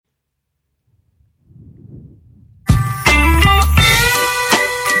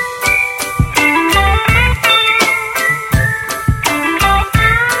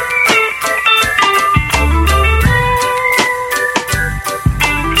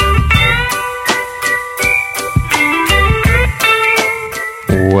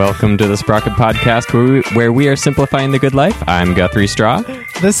Welcome to the Sprocket Podcast, where we are simplifying the good life. I'm Guthrie Straw.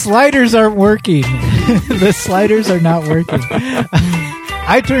 The sliders aren't working. The sliders are not working.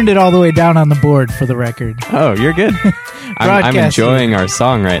 I turned it all the way down on the board, for the record. Oh, you're good. I'm enjoying our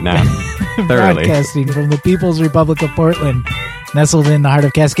song right now. Thoroughly. Broadcasting from the People's Republic of Portland, nestled in the heart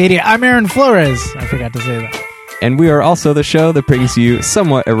of Cascadia. I'm Aaron Flores. I forgot to say that. And we are also the show that brings you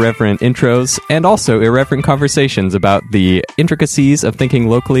somewhat irreverent intros and also irreverent conversations about the intricacies of thinking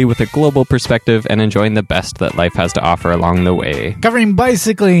locally with a global perspective and enjoying the best that life has to offer along the way. Covering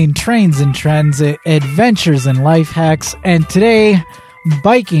bicycling, trains and transit, adventures and life hacks, and today,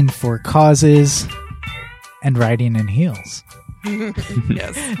 biking for causes and riding in heels.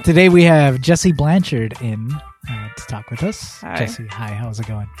 Yes. Today we have Jessie Blanchard in to talk with us. Hi. Jessie, hi, how's it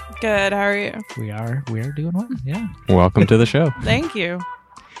going? Good. How are you? We are doing well, yeah. Welcome to the show. Thank you.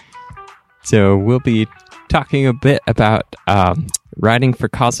 So we'll be talking a bit about riding for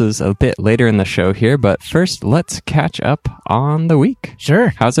causes a bit later in the show here, but first let's catch up on the week.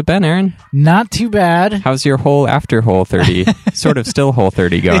 Sure. How's it been, Aaron? Not too bad. How's your whole after Whole 30? Sort of still Whole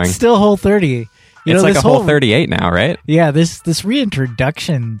 30 going. It's still Whole 30. It's like a Whole 38 now, right? Yeah, this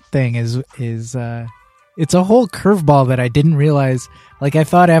reintroduction thing is it's a whole curveball that I didn't realize. Like, I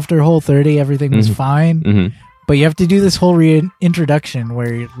thought after Whole 30 everything was fine, but you have to do this whole reintroduction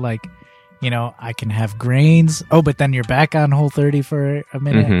where you're like, you know, I can have grains. Oh, but then you're back on Whole 30 for a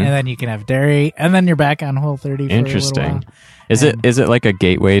minute, and then you can have dairy, and then you're back on Whole 30 for Interesting. a little while. Is it like a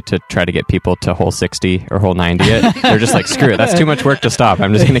gateway to try to get people to Whole 60 or Whole 90 it? They're just like, screw it, that's too much work to stop.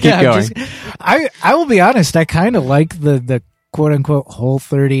 I'm just going to keep going. I will be honest, I kind of like the quote-unquote Whole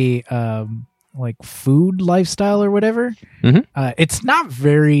 30 like food lifestyle or whatever. It's not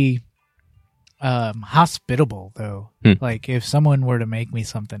very hospitable, though. Like, if someone were to make me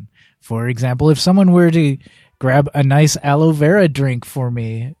something, for example, if someone were to grab a nice aloe vera drink for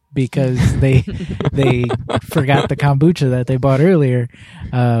me because they forgot the kombucha that they bought earlier,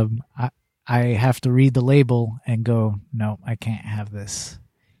 I have to read the label and go, no, I can't have this.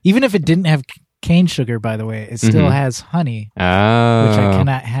 Even if it didn't have cane sugar, by the way, it still has honey, which I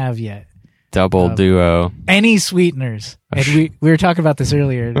cannot have yet. Double duo. Any sweeteners. And we were talking about this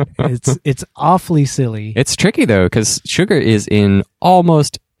earlier. It's awfully silly. It's tricky, though, because sugar is in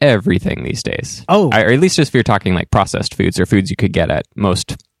almost everything these days. Oh. Or at least if you're talking like processed foods or foods you could get at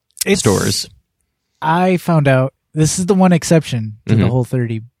most stores. I found out this is the one exception to the Whole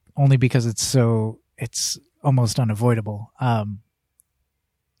 30, only because it's almost unavoidable.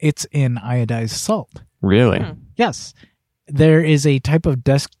 It's in iodized salt. Really? Yes. There is a type of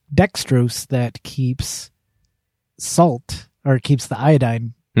dextrose that keeps salt, or keeps the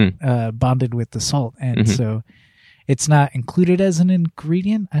iodine bonded with the salt, and so it's not included as an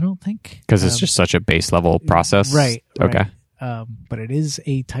ingredient, I don't think. Because it's just such a base level process? Right. Okay. Right. But it is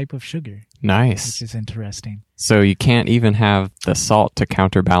a type of sugar. Nice. Which is interesting. So you can't even have the salt to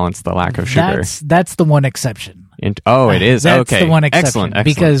counterbalance the lack of sugar? That's the one exception. It is? That's okay. the one exception. Excellent.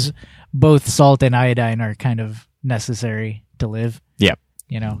 Because both salt and iodine are kind of necessary to live. Yep.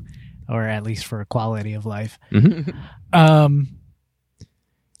 You know, or at least for a quality of life. Yeah,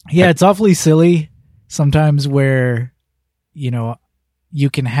 it's awfully silly sometimes where, you know, you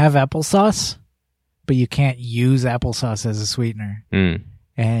can have applesauce, but you can't use applesauce as a sweetener.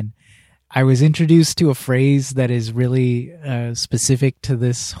 And I was introduced to a phrase that is really specific to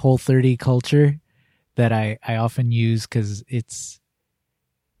this Whole 30 culture that I often use because it's,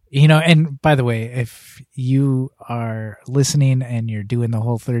 you know, and by the way, if you are listening and you're doing the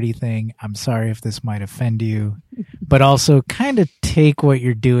Whole 30 thing, I'm sorry if this might offend you, but also kind of take what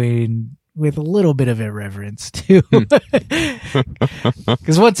you're doing with a little bit of irreverence too.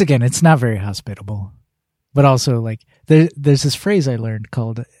 Because once again, it's not very hospitable. But also, like, there's this phrase I learned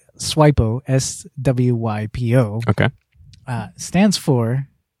called SWYPO, SWYPO. Okay. Stands for,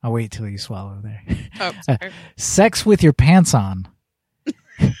 I'll wait till you swallow there. Oh, sorry. Sex with your pants on.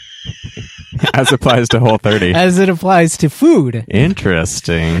 As applies to Whole 30. As it applies to food.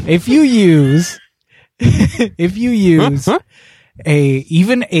 Interesting. If you use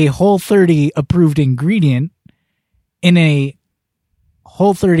even a Whole 30 approved ingredient in a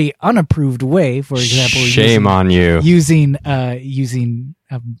Whole 30 unapproved way, for example, shame on you. Using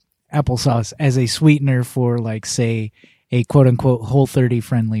applesauce as a sweetener for, like, say, a quote-unquote Whole 30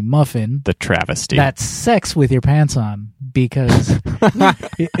 friendly muffin. The travesty. That's sex with your pants on, because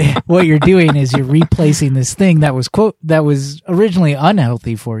what you're doing is you're replacing this thing that was originally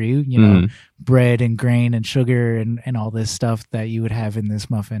unhealthy for you, you know, bread and grain and sugar and all this stuff that you would have in this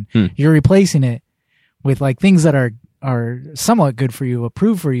muffin. You're replacing it with, like, things that are somewhat good for you,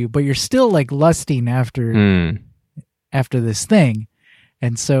 approved for you, but you're still, like, lusting after this thing.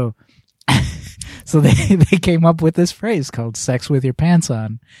 And so they came up with this phrase called "sex with your pants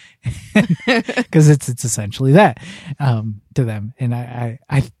on," because it's essentially that to them. And I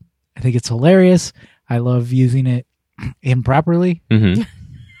think it's hilarious. I love using it improperly. Mm-hmm.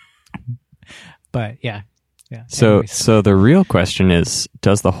 But yeah. So the real question is,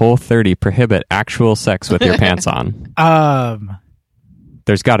 does the Whole30 prohibit actual sex with your pants on?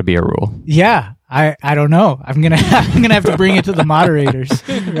 There's got to be a rule. Yeah. I don't know. I'm gonna have to bring it to the moderators,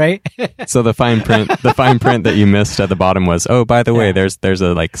 right? So the fine print that you missed at the bottom was, oh, by the way, there's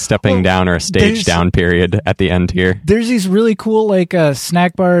a like stepping down or a stage down period at the end here. There's these really cool like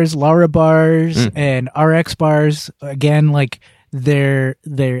snack bars, Laura bars, and RX bars. Again, like their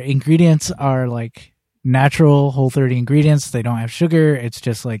ingredients are like natural Whole30 ingredients. They don't have sugar. It's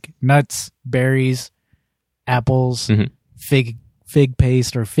just like nuts, berries, apples, fig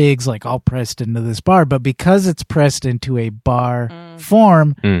paste or figs, like all pressed into this bar. But because it's pressed into a bar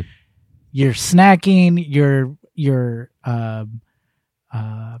form, you're snacking, you're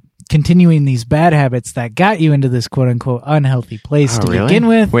continuing these bad habits that got you into this quote unquote unhealthy place to begin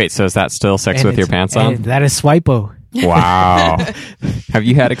with. Wait, so is that still sex with your pants on? That is swipo. Wow. Have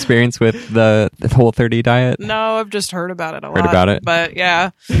you had experience with the Whole30 diet? No, I've just heard about it a lot. Heard about it? But yeah,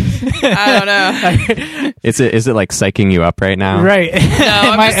 I don't know. Is it like psyching you up right now? Right. No,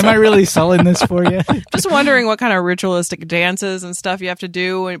 am I really selling this for you? Just wondering what kind of ritualistic dances and stuff you have to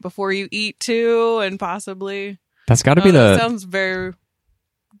do before you eat too, and possibly. That's got to be That sounds very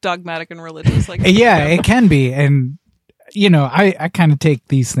dogmatic and religious. Like yeah, it can be. And you know, I kind of take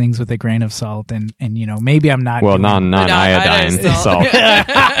these things with a grain of salt, and you know, maybe I'm not. Well, non-iodine salt.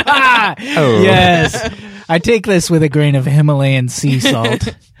 Oh. Yes, I take this with a grain of Himalayan sea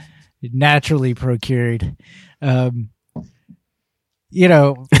salt, naturally procured. You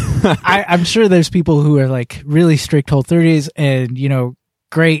know, I'm sure there's people who are like really strict Whole30s, and you know,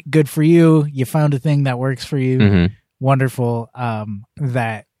 great, good for you. You found a thing that works for you. Wonderful.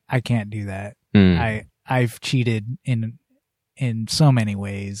 That I can't do that. I've cheated in so many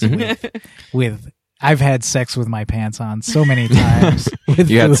ways with I've had sex with my pants on so many times.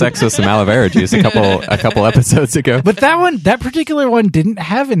 You had sex with some aloe vera juice a couple episodes ago. But that particular one didn't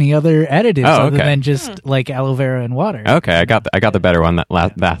have any other additives other than just like aloe vera and water. Okay, I got the better one that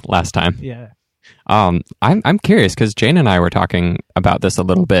last time. Yeah. I'm curious because Jane and I were talking about this a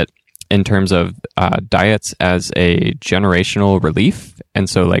little bit in terms of diets as a generational relief. And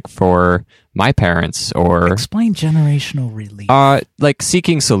so like for my parents or explain generational relief. Like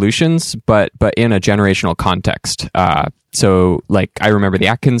seeking solutions, but in a generational context. So like I remember the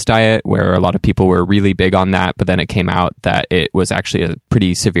Atkins diet where a lot of people were really big on that, but then it came out that it was actually a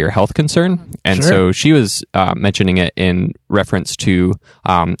pretty severe health concern. And so she was mentioning it in reference to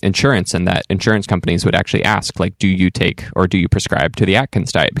insurance, and that insurance companies would actually ask like, do you take or do you prescribe to the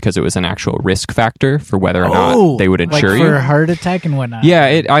Atkins diet? Because it was an actual risk factor for whether or not they would insure you. For a heart attack and whatnot.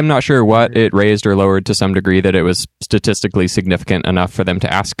 Yeah, I'm not sure what it raised or lowered to some degree that it was statistically significant enough for them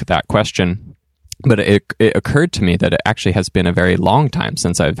to ask that question. But it occurred to me that it actually has been a very long time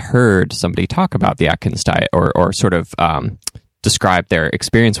since I've heard somebody talk about the Atkins diet or sort of describe their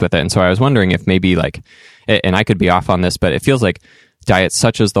experience with it. And so I was wondering if maybe like, and I could be off on this, but it feels like diets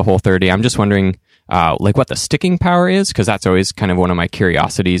such as the Whole30, I'm just wondering like what the sticking power is, because that's always kind of one of my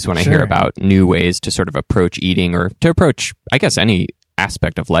curiosities when I hear about new ways to sort of approach eating or to approach, I guess, any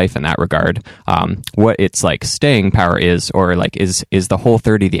aspect of life in that regard, what its like staying power is, or like is the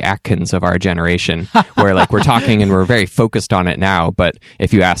Whole30 the Atkins of our generation, where like we're talking and we're very focused on it now, but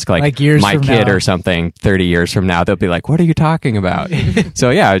if you ask like my kid or something 30 years from now, they'll be like, what are you talking about? So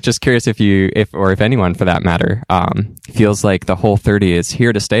yeah, I was just curious if anyone for that matter feels like the Whole30 is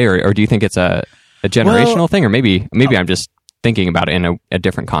here to stay, or do you think it's a generational thing, or maybe I'm just thinking about it in a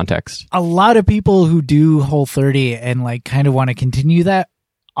different context. A lot of people who do Whole30 and like kind of want to continue that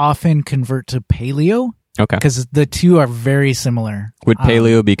often convert to paleo. Okay. Because the two are very similar. Would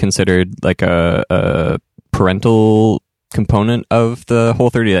paleo be considered like a parental component of the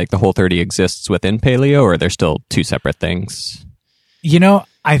Whole30? Like the Whole30 exists within paleo, or they're still two separate things? You know,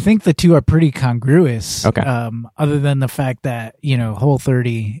 I think the two are pretty congruous. Okay. Other than the fact that, you know,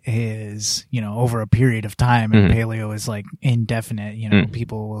 Whole30 is, you know, over a period of time, and paleo is like indefinite. You know,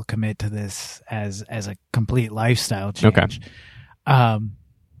 people will commit to this as a complete lifestyle change. Okay. I'm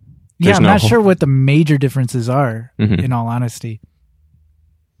not sure what the major differences are, in all honesty.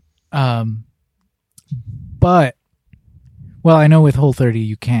 But well, I know with Whole30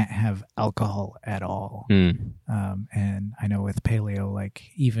 you can't have alcohol at all, and I know with paleo, like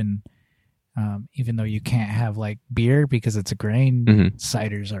even though you can't have like beer because it's a grain,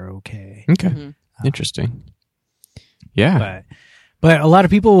 ciders are okay. Okay, interesting. Yeah, But a lot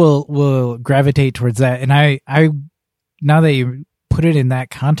of people will gravitate towards that. And I now that you put it in that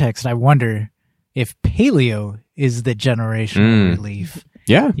context, I wonder if paleo is the generational relief.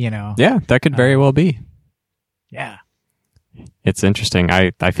 Yeah. Yeah, that could very well be. Yeah. It's interesting.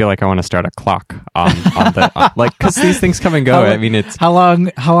 I feel like I want to start a clock on the like, because these things come and go. I mean, it's how long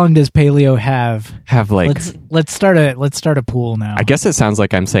does paleo have like let's start a pool now. I guess it sounds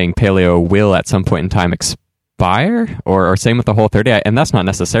like I'm saying paleo will at some point in time expire, or same with the Whole30, and that's not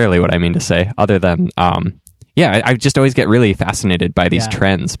necessarily what I mean to say, other than I just always get really fascinated by these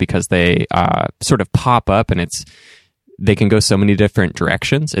trends because they sort of pop up, and they can go so many different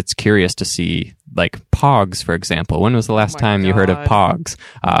directions. It's curious to see, like, Pogs, for example. When was the last time you heard of Pogs?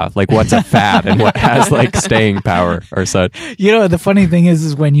 Like, what's a fad and what has, like, staying power or such? The funny thing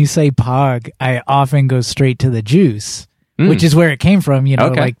is when you say Pog, I often go straight to the juice, which is where it came from.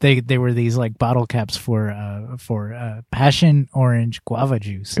 Like they were these, like, bottle caps for passion orange guava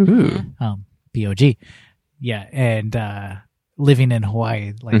juice. Ooh. BOG. Yeah, and living in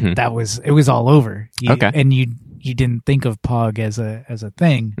Hawaii, like it was all over. And you didn't think of Pog as a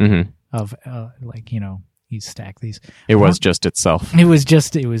thing of like, you stack these. It was just itself. It was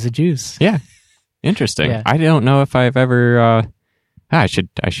a juice. Yeah, interesting. Yeah. I don't know if I've ever. I should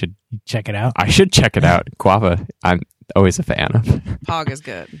check it out. I should check it out. Guava, I'm always a fan of. Pog is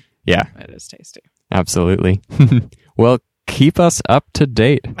good. Yeah, it is tasty. Absolutely. Well, keep us up to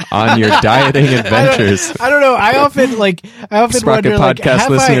date on your dieting adventures. I don't know. I often Sprocket wonder, podcast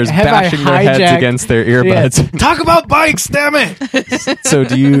listeners bashing their heads against their earbuds. Yeah. Talk about bikes, damn it! So,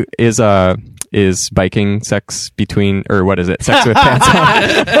 is biking sex between, or what is it? Sex with pants on?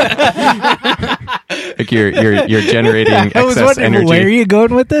 Like you're generating excess energy. Where are you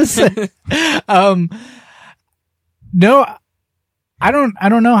going with this? No, I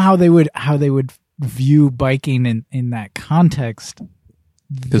don't know how they would view biking in that context,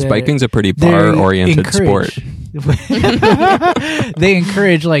 because biking's a pretty bar-oriented sport. They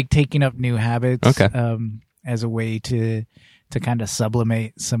encourage, like, taking up new habits, as a way to kind of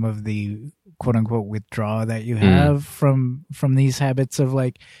sublimate some of the quote-unquote withdrawal that you have from these habits of,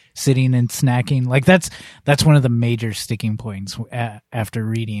 like, sitting and snacking. Like, that's one of the major sticking points after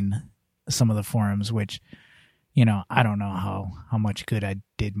reading some of the forums, which, I don't know how much good I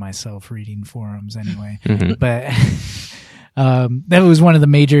did myself reading forums anyway. But that was one of the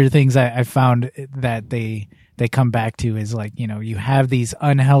major things I found that they come back to is, like, you have these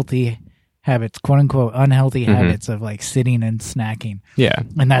unhealthy habits, quote unquote unhealthy habits of, like, sitting and snacking. Yeah.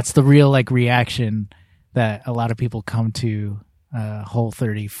 And that's the real, like, reaction that a lot of people come to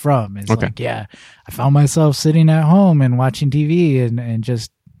Whole30 from is like, I found myself sitting at home and watching TV and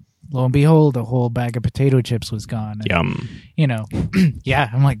just, lo and behold, a whole bag of potato chips was gone. And, Yum. Yeah,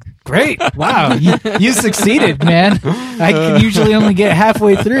 I'm like, great. Wow. You succeeded, man. I can usually only get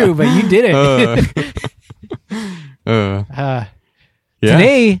halfway through, but you did it.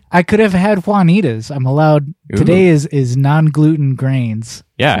 Today, I could have had Juanitas. I'm allowed. Today is non-gluten grains.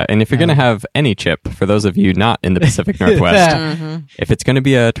 Yeah, and if you're going to have any chip, for those of you not in the Pacific Northwest, if it's going to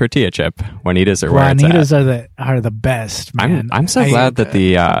be a tortilla chip, Juanitas are where it's at. Juanitas are the best, man. I'm so glad that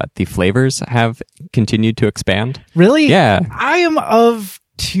the flavors have continued to expand. Really? Yeah. I am of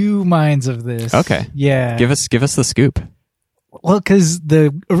two minds of this. Okay. Yeah. Give us the scoop. Well, because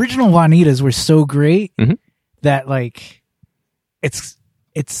the original Juanitas were so great that, like, it's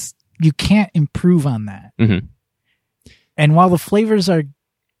you can't improve on that. And while the flavors are,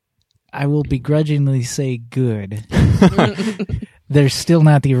 I will begrudgingly say, good, they're still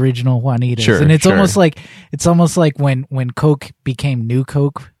not the original Juanitas. Sure, and it's almost like when Coke became New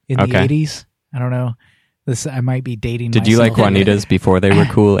Coke in the 80s. I don't know. I might be dating Did myself. you like Juanitas before they were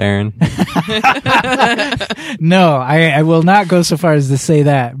cool, Aaron? No, I will not go so far as to say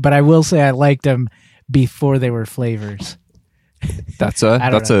that, but I will say I liked them before they were flavors. That's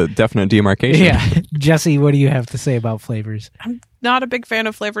a definite demarcation. Yeah. Jessie, what do you have to say about flavors? I'm not a big fan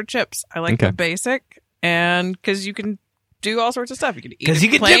of flavored chips. I like the basic, and because you can do all sorts of stuff. You can eat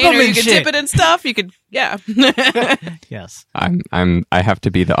it plain, or you can dip it in stuff. You could, Yes. I have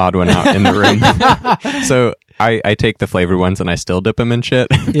to be the odd one out in the room. So I take the flavored ones and I still dip them in shit.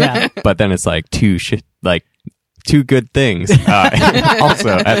 Yeah. But then it's like two good things also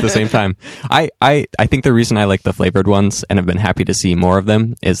at the same time. I think the reason I like the flavored ones and have been happy to see more of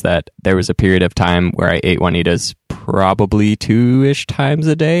them is that there was a period of time where I ate Juanitas probably 2-ish times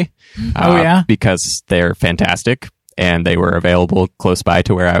a day. Because they're fantastic and they were available close by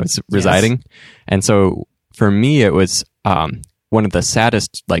to where I was residing. Yes. And so for me, it was one of the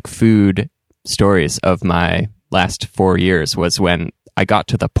saddest, like, food stories of my last 4 years was when I got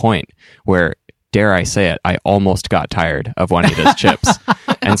to the point where dare I say it, I almost got tired of Juanita's chips.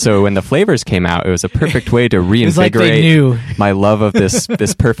 And so when the flavors came out, it was a perfect way to reinvigorate my love of this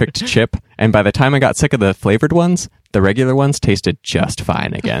perfect chip. And by the time I got sick of the flavored ones, the regular ones tasted just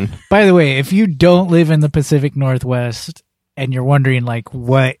fine again. By the way, if you don't live in the Pacific Northwest and you're wondering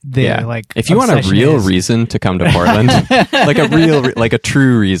what the like, if you want a real reason to come to Portland, like a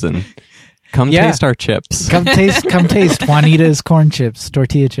true reason, come taste our chips. Come taste Juanita's corn chips,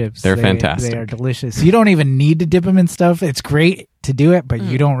 tortilla chips. They're fantastic. They are delicious. You don't even need to dip them in stuff. It's great to do it, but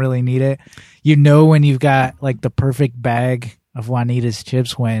you don't really need it. You know when you've got like the perfect bag of Juanita's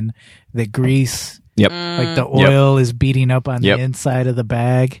chips when the grease, like the oil is beating up on the inside of the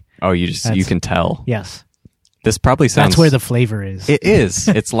bag. Oh, you can tell. Yes. This probably sounds... That's where the flavor is. It is.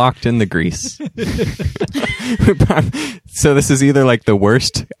 It's locked in the grease. So this is either like the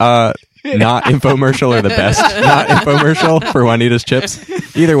worst not infomercial or the best not infomercial for Juanita's chips.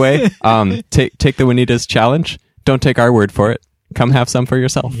 Either way, take the Juanita's challenge. Don't take our word for it. Come have some for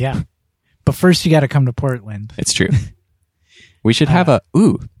yourself. Yeah. But first you got to come to Portland. It's true. We should have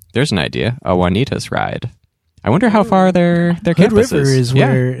there's an idea. A Juanita's ride. I wonder how far their campus Hood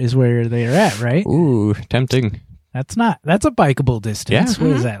River is where they're at, right? Ooh, tempting. That's a bikeable distance. Yeah.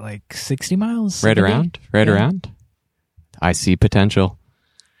 What is that, like 60 miles? Right around. I see potential.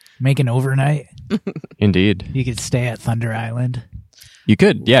 Make an overnight. Indeed. You could stay at Thunder Island. You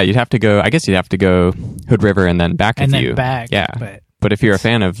could. Yeah, you'd have to go Hood River and then back and with then you. Back. Yeah. But if you're a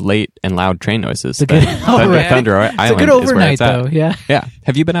fan of late and loud train noises, Thunder Island it's a good overnight, is where it's though. at. Yeah. Yeah.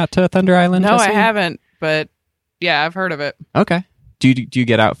 Have you been out to Thunder Island? No, Jessie? I haven't, but yeah, I've heard of it. Okay. Do you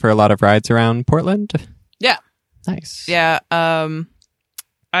get out for a lot of rides around Portland? Yeah. Nice. Yeah.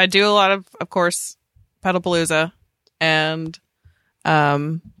 I do a lot of course, Pedalpalooza and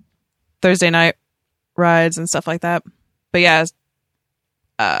Thursday night rides and stuff like that. But yeah,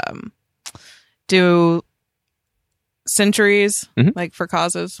 do centuries like for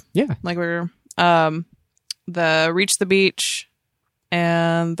causes. Yeah. Like we're the Reach the Beach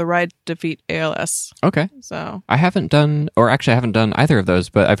and the Ride Defeat ALS. Okay. So I haven't done either of those,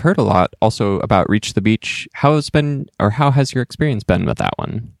 but I've heard a lot also about Reach the Beach. How has your experience been with that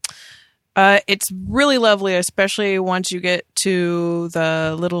one? It's really lovely, especially once you get to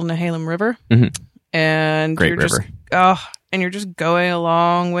the Little Nehalem River. And Great river. And you're just going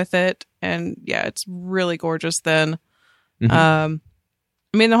along with it. And yeah, it's really gorgeous then. I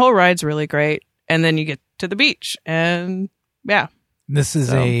mean, the whole ride's really great. And then you get to the beach and yeah. This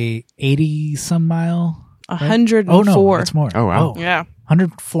is a 80 some mile. 104. Oh no, it's more. Oh wow. Yeah.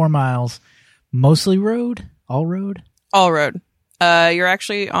 104 miles. Mostly road? All road? All road. You're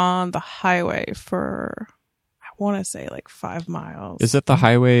actually on the highway for, I want to say like 5 miles. Is it the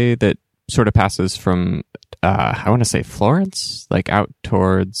highway that sort of passes from, I want to say Florence, like out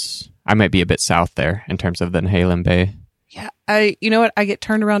towards, I might be a bit south there in terms of the Nehalem Bay. Yeah, you know what? I get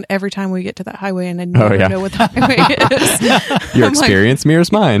turned around every time we get to that highway, and I never know what the highway is. Your experience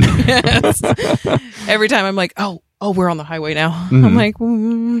mirrors mine. Yes. Every time I'm like, oh, we're on the highway now. I'm like,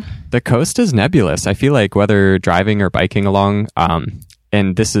 The coast is nebulous. I feel like whether driving or biking along,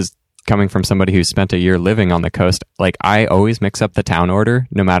 and this is coming from somebody who spent a year living on the coast, like I always mix up the town order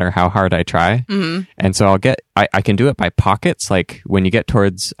no matter how hard I try. And so I can do it by pockets. Like when you get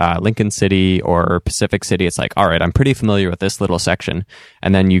towards Lincoln City or Pacific City, it's like, all right, I'm pretty familiar with this little section.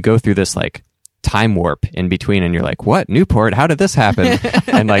 And then you go through this like time warp in between and you're like, what? Newport? How did this happen?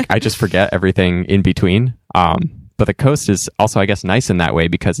 And like, I just forget everything in between. But the coast is also, I guess, nice in that way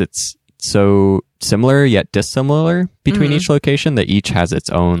because it's so similar yet dissimilar between each location that each has its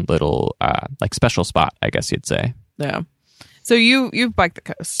own little like special spot, I guess you'd say. Yeah. So you've biked the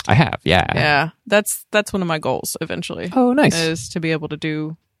coast. I have, yeah. Yeah. That's one of my goals eventually. Oh, nice. Is to be able to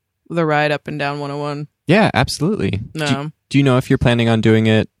do the ride up and down 101. Yeah, absolutely. No. Do you know if you're planning on doing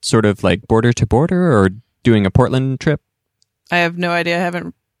it sort of like border to border or doing a Portland trip? I have no idea.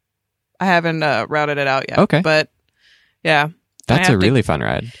 I haven't routed it out yet. Okay. But yeah. That's a really fun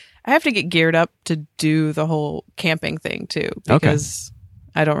ride. I have to get geared up to do the whole camping thing too, because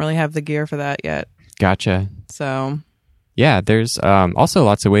I don't really have the gear for that yet. Gotcha. So yeah, there's also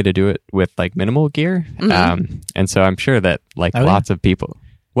lots of way to do it with like minimal gear. And so I'm sure that like lots of people.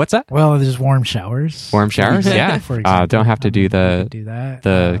 What's that? Well, there's warm showers. Warm showers, yeah. For example, don't have to do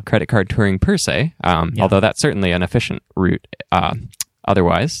the credit card touring per se, although that's certainly an efficient route.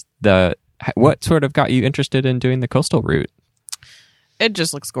 Otherwise, what sort of got you interested in doing the coastal route? It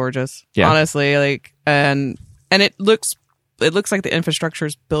just looks gorgeous, honestly. Like, and it looks like the infrastructure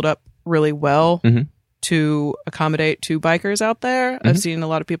is built up really well to accommodate two bikers out there. I've seen a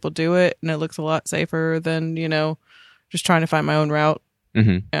lot of people do it, and it looks a lot safer than just trying to find my own route.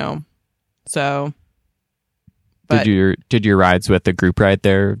 So, but did your rides with the group ride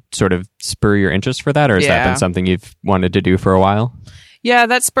there sort of spur your interest for that, or has that been something you've wanted to do for a while? Yeah,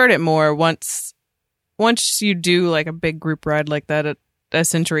 that spurred it more. Once you do like a big group ride like that at a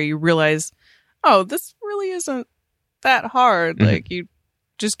Century, you realize, oh, this really isn't that hard. Mm-hmm. Like, you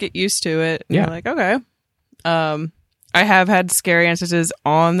just get used to it. And you're like, okay. I have had scary instances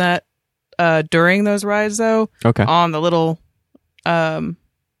on that during those rides, though. Okay. On the little on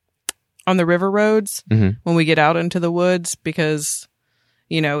the river roads when we get out into the woods, because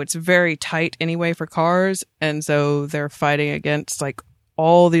it's very tight anyway for cars, and so they're fighting against like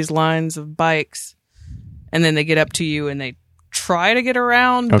all these lines of bikes, and then they get up to you and they try to get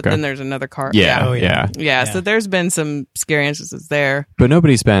around, but then there's another car. Yeah. So there's been some scary instances there, but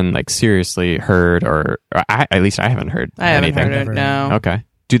nobody's been like seriously hurt, or at least I haven't heard anything. Haven't heard it, no. Okay.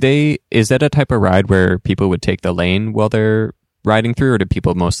 Is that a type of ride where people would take the lane while they're riding through, or do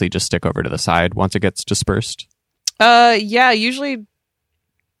people mostly just stick over to the side once it gets dispersed? Yeah, usually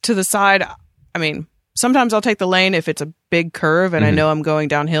to the side. I mean, sometimes I'll take the lane if it's a big curve and I know I'm going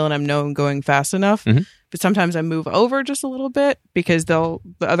downhill and I know I'm going fast enough. But sometimes I move over just a little bit because the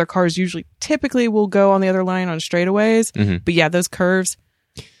other cars typically will go on the other line on straightaways. But yeah, those curves,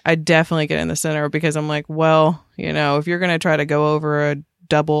 I definitely get in the center because I'm like, well, if you're going to try to go over a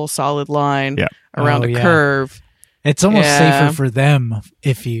double solid line around a curve, it's almost safer for them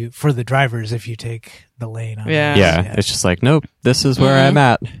for the drivers if you take the lane on. It's just like, nope, this is where I'm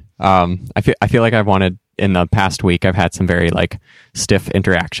at. I feel like I've wanted in the past week, I've had some very like stiff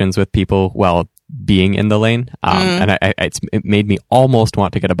interactions with people while being in the lane, and it made me almost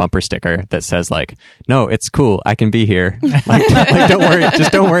want to get a bumper sticker that says like, no, it's cool, I can be here. like don't worry,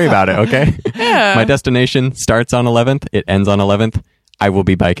 just don't worry about it, okay? My destination starts on 11th, it ends on 11th. I will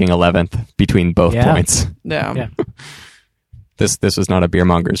be biking 11th between both points. Yeah. This was not a beer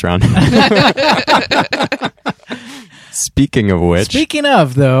monger's round. Speaking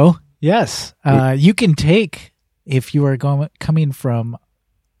of, though, yes, you can take, if you are coming from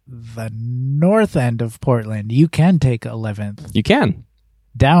the north end of Portland, you can take 11th. You can.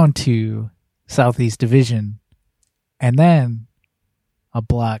 Down to Southeast Division, and then a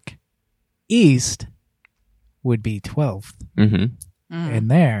block east would be 12th.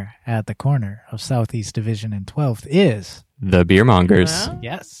 And there, at the corner of Southeast Division and 12th, is the Beer Mongers.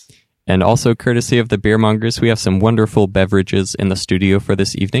 Yes. And also, courtesy of the Beer Mongers, we have some wonderful beverages in the studio for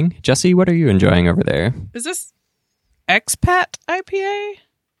this evening. Jessie, what are you enjoying over there? Is this Expat IPA?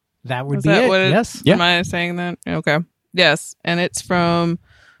 That would be it. Yes. Am I saying that? Okay. Yes. And it's from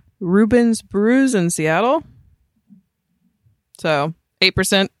Rubens Brews in Seattle. So,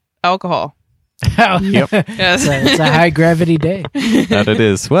 8% alcohol. Yep. Yes. It's a high gravity day. That it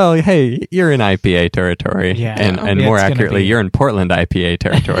is. Well, hey, you're in IPA territory. Yeah. And more accurately, you're in Portland IPA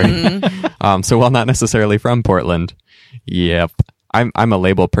territory. So while not necessarily from Portland, yep. I'm a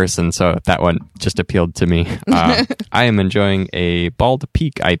label person, so that one just appealed to me. I am enjoying a Bald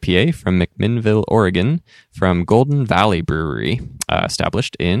Peak IPA from McMinnville, Oregon, from Golden Valley Brewery,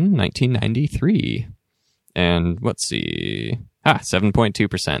 established in 1993. And let's see,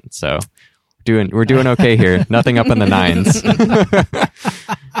 7.2%. So we're doing okay here. Nothing up in the 9s.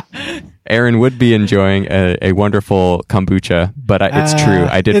 Aaron would be enjoying a wonderful kombucha, but it's true.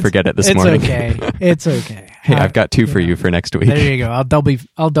 I did forget it this morning. It's okay. Hey, I've got 2 for you for next week. There you go.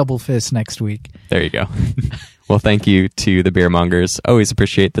 I'll double fist next week. There you go. Well, thank you to the Beer Mongers. Always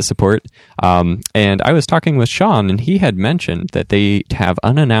appreciate the support. And I was talking with Sean, and he had mentioned that they have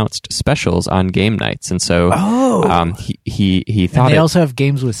unannounced specials on game nights, and so he thought and they also have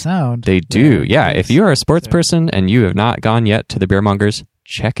games with sound. They do, yeah. If you are a sports person and you have not gone yet to the Beer Mongers,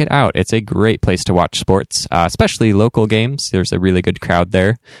 check it out. It's a great place to watch sports, especially local games. There's a really good crowd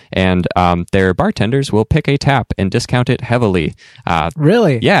there, and their bartenders will pick a tap and discount it heavily.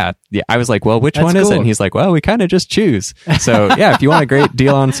 Really? Yeah. I was like, well, which one is it? And he's like, well, we kind of just choose. So yeah, if you want a great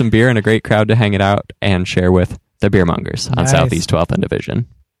deal on some beer and a great crowd to hang it out and share with, the Beer Mongers on Southeast 12th and Division.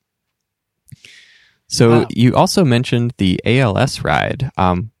 So you also mentioned the ALS ride.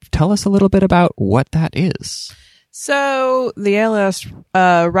 Tell us a little bit about what that is. So the ALS,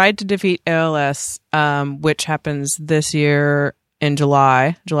 Ride to Defeat ALS, which happens this year in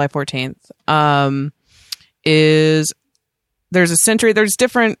July 14th, there's a century, there's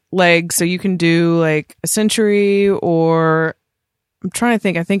different legs. So you can do like a century, or I'm trying to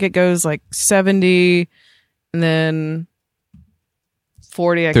think, I think it goes like 70 and then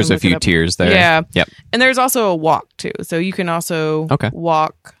 40. There's a few tiers there. Yeah. Yep. And there's also a walk too. So you can also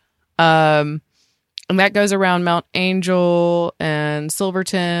walk, and that goes around Mount Angel and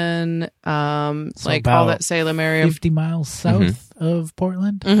Silverton, like all that Salem area. 50 miles south of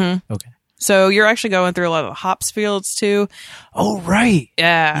Portland? Mm-hmm. Okay. So you're actually going through a lot of the hops fields too. Oh, right.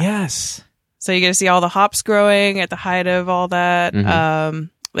 Yeah. Yes. So you get to see all the hops growing at the height of all that. Mm-hmm.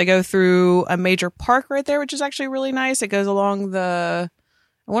 They go through a major park right there, which is actually really nice. It goes along I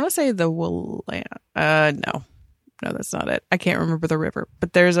want to say the Willamette. No, that's not it. I can't remember the river,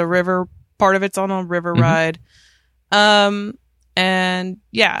 but there's a river. Part of it's on a river ride. And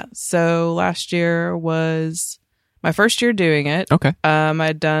yeah, so last year was my first year doing it. Okay.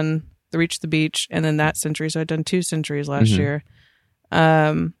 I'd done the Reach the Beach and then that century. So I'd done 2 centuries last year.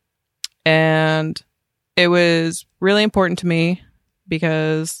 And it was really important to me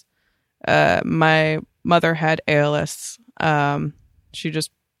because my mother had ALS. She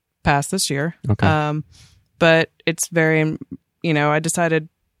just passed this year. Okay. But it's very, I decided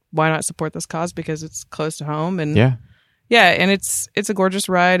why not support this cause because it's close to home and and it's a gorgeous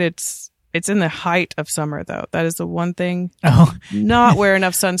ride. It's in the height of summer though. That is the one thing. Not wear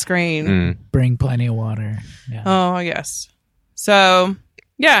enough sunscreen. Bring plenty of water. Yeah. Oh yes. So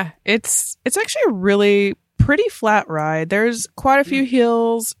yeah, it's actually a really pretty flat ride. There's quite a few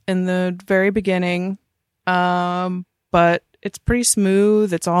hills in the very beginning, but it's pretty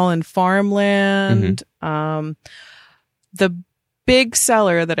smooth. It's all in farmland. The big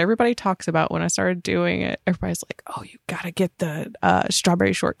seller that everybody talks about when I started doing it, everybody's like, oh, you got to get the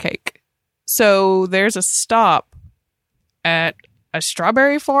strawberry shortcake. So there's a stop at a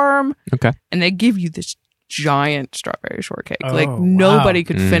strawberry farm. Okay. And they give you this giant strawberry shortcake. Oh, like nobody wow.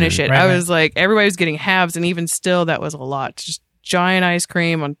 could finish it. Right, I was like, everybody was getting halves, and even still, that was a lot. Just giant ice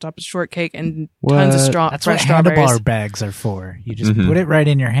cream on top of shortcake and tons of That's what strawberries. handlebar bags are for. You just put it right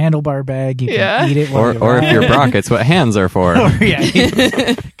in your handlebar bag. You can eat it. Or if you're Brock, it's what hands are for.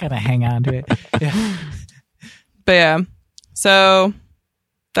 Kind of hang on to it. Yeah. But yeah, so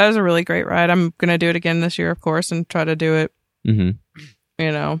that was a really great ride. I'm going to do it again this year, of course, and try to do it,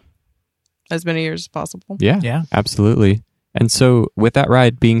 as many years as possible. Yeah, absolutely. And so with that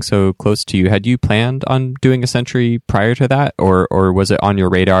ride being so close to you, had you planned on doing a century prior to that? Or was it on your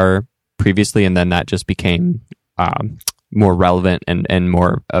radar previously and then that just became more relevant and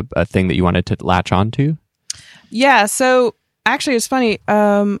more a thing that you wanted to latch on to? Yeah, so actually it's funny.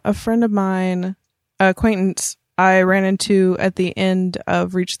 A friend of mine, acquaintance, I ran into at the end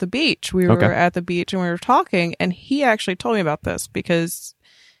of Reach the Beach. We were at the beach and we were talking, and he actually told me about this because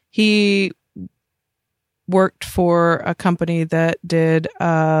he worked for a company that did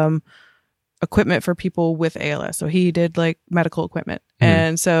equipment for people with ALS. So he did like medical equipment.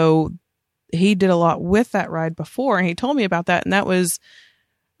 And so he did a lot with that ride before, and he told me about that. And that was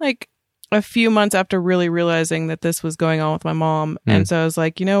like a few months after really realizing that this was going on with my mom. And so I was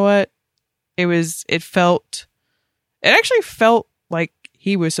like, you know what? It actually felt like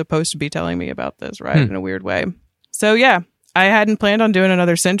he was supposed to be telling me about this, right? In a weird way. So yeah, I hadn't planned on doing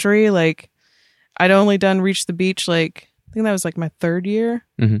another century. Like, I'd only done Reach the Beach, like, I think that was like my 3rd year.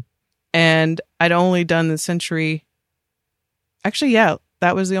 And I'd only done the century. Actually, yeah,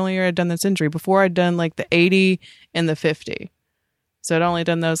 that was the only year I'd done the century. Before I'd done like the 80 and the 50. So I'd only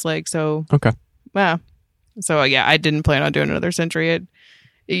done those yeah. So yeah, I didn't plan on doing another century.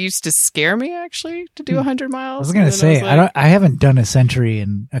 It used to scare me actually to do 100 miles. I was gonna say I haven't done a century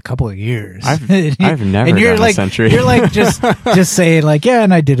in a couple of years. I've never done a century. You're like just saying like, yeah,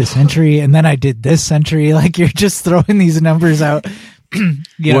 and I did a century, and then I did this century. Like you're just throwing these numbers out,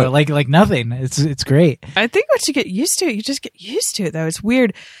 know, like nothing. It's great. I think once you get used to it, you just get used to it. Though it's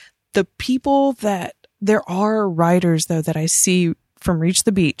weird. The people there are riders though that I see from Reach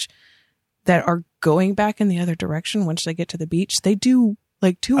the Beach that are going back in the other direction once they get to the beach. They do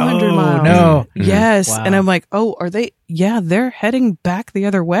like 200 miles. No. Yes. Wow. And I'm like, oh, are they? Yeah, they're heading back the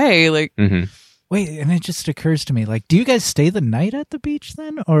other way. Like, wait, and it just occurs to me, like, do you guys stay the night at the beach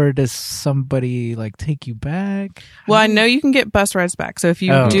then? Or does somebody like take you back? Well, I know you can get bus rides back. So if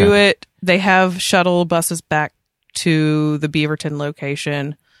you do it, they have shuttle buses back to the Beaverton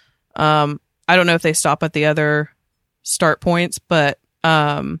location. I don't know if they stop at the other start points, but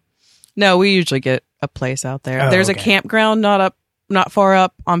no, we usually get a place out there. There's a campground not far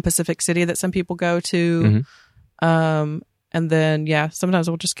up on Pacific City that some people go to. And then, yeah, sometimes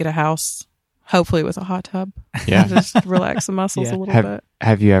we'll just get a house, hopefully with a hot tub. Yeah. Just relax the muscles a little bit.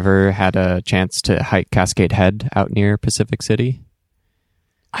 Have you ever had a chance to hike Cascade Head out near Pacific City?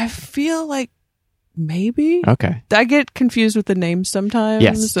 I feel like maybe. Okay. I get confused with the names sometimes.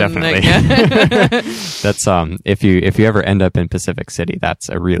 Yes, definitely. That's if you ever end up in Pacific City, that's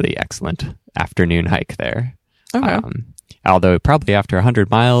a really excellent afternoon hike there. Okay. Although probably after 100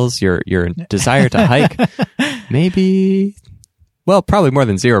 miles, your desire to hike maybe, well, probably more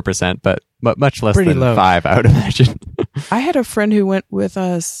than 0%, but much less Pretty than low. 5, I would imagine. I had a friend who went with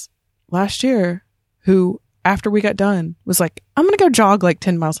us last year who, after we got done, was like, I'm going to go jog like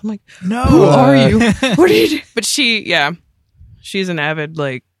 10 miles. I'm like, no, who are you? What do you do? But she's an avid,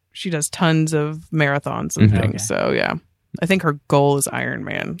 like, she does tons of marathons and things. Okay. So, yeah. I think her goal is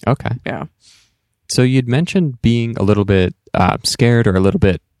Ironman. Okay. Yeah. So you'd mentioned being a little bit scared or a little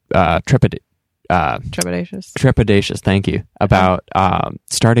bit trepidatious, thank you, about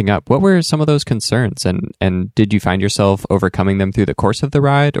starting up. What were some of those concerns? And did you find yourself overcoming them through the course of the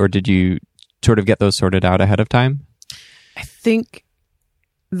ride, or did you sort of get those sorted out ahead of time? I think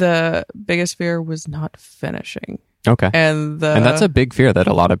the biggest fear was not finishing. Okay. And that's a big fear that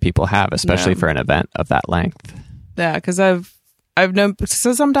a lot of people have, especially for an event of that length. Yeah, because I've known,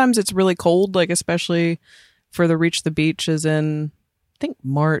 so sometimes it's really cold, like especially for the Reach the Beach is in, I think,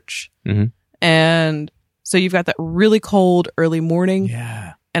 March. Mm-hmm. And so you've got that really cold early morning.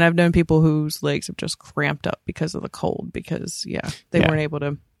 Yeah. And I've known people whose legs have just cramped up because of the cold because, they weren't able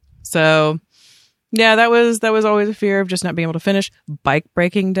to. So, yeah, that was always a fear of just not being able to finish. Bike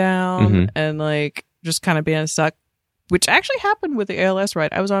breaking down and like just kind of being stuck, which actually happened with the ALS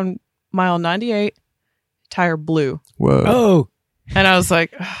ride. I was on mile 98. Tire blew. Whoa. Oh. And I was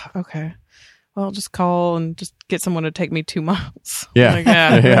like, okay, well, I'll just call and just get someone to take me 2 miles. Yeah.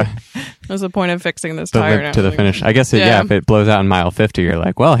 Like, What's the point of fixing this tire now? To the finish. I guess, if it blows out in mile 50, you're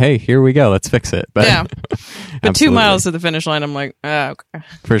like, well, hey, here we go. Let's fix it. But, but 2 miles to the finish line, I'm like, okay.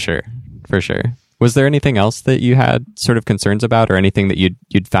 For sure. Was there anything else that you had sort of concerns about, or anything that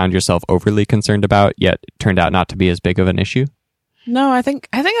you'd found yourself overly concerned about, yet turned out not to be as big of an issue? No, I think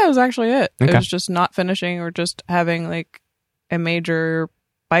that was actually it. Okay. It was just not finishing or just having like a major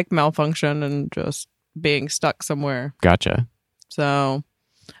bike malfunction and just being stuck somewhere. Gotcha. So,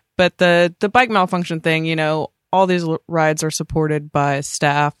 but the bike malfunction thing, all these rides are supported by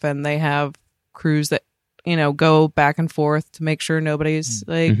staff and they have crews that, go back and forth to make sure nobody's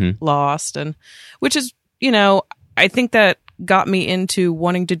lost, and which is, I think that got me into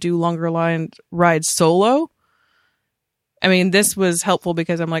wanting to do longer rides solo. I mean, this was helpful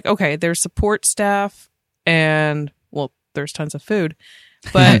because I'm like, okay, there's support staff and, well, there's tons of food,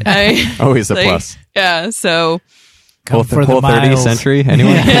 but always a plus. Yeah. So whole 30th century.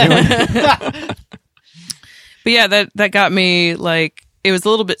 Anyone? But yeah, that got me like, it was a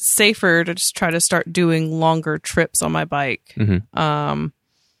little bit safer to just try to start doing longer trips on my bike. Cause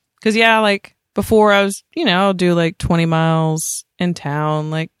like before I was, I'll do like 20 miles in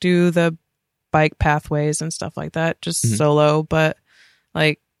town, like do the bike pathways and stuff like that, just solo. But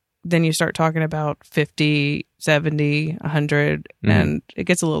like then you start talking about 50, 70, 100 and it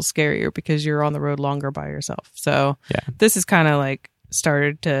gets a little scarier because you're on the road longer by yourself. So this is kind of like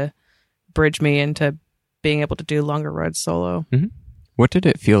started to bridge me into being able to do longer rides solo. What did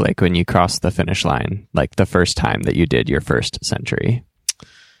it feel like when you crossed the finish line, like the first time that you did your first century?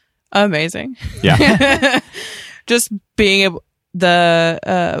 Amazing. Yeah. Just being able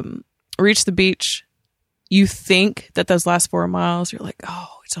Reach the Beach, you think that those last 4 miles, you're like, oh,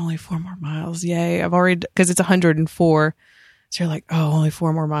 it's only 4 more miles. Yay. I've already, because it's 104. So you're like, oh, only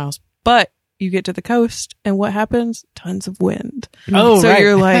 4 more miles. But you get to the coast and what happens? Tons of wind. Oh, so right.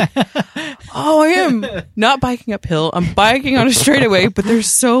 You're like, oh, I am not biking uphill. I'm biking on a straightaway, but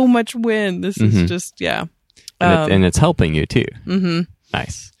there's so much wind. This is just, And it's helping you too.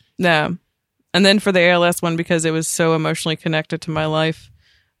 Nice. Yeah. And then for the ALS one, because it was so emotionally connected to my life,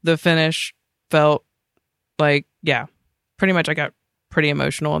 the finish felt like, pretty much I got pretty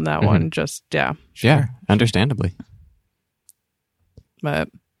emotional in that one. Just, Yeah, understandably. But.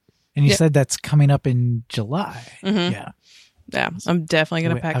 And you said that's coming up in July. Yeah. I'm definitely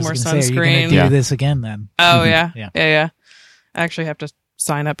going to pack more sunscreen. Are you going to do this again then? Oh, yeah. I actually have to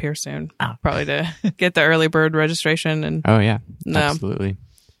sign up here soon. Probably to get the early bird registration. And oh, yeah. Absolutely.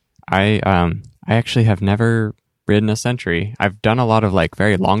 I actually have never ridden a century. I've done a lot of like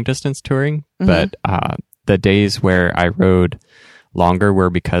very long distance touring, but the days where I rode longer were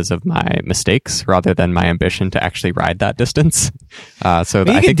because of my mistakes rather than my ambition to actually ride that distance. So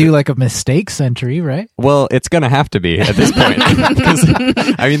you could do like a mistake century, right? Well, it's going to have to be at this point. Because,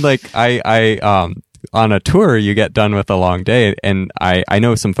 I mean, like I on a tour, you get done with a long day, and I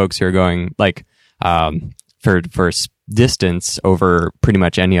know some folks who are going like for distance over pretty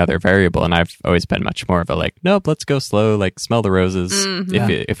much any other variable, and I've always been much more of a like, nope, let's go slow, like smell the roses.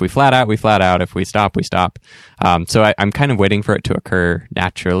 If we flat out, we flat out. If we stop, we stop. So I'm kind of waiting for it to occur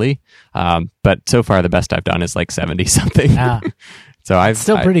naturally. But so far the best I've done is like 70 something. So I've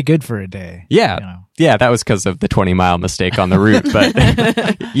still pretty good for a day. Yeah. Yeah, that was because of the 20-mile mistake on the route. But,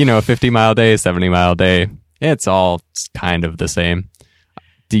 a 50-mile day, 70-mile day, it's all kind of the same.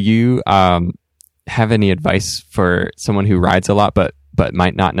 Do you have any advice for someone who rides a lot but but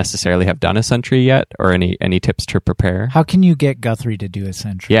might not necessarily have done a century yet, or any tips to prepare? How can you get Guthrie to do a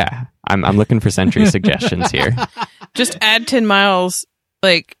century? Yeah, I'm looking for century suggestions here. Just add 10 miles,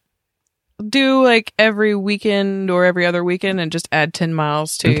 like do like every weekend or every other weekend, and just add 10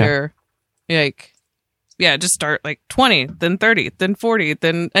 miles to your just start like 20, then 30, then 40,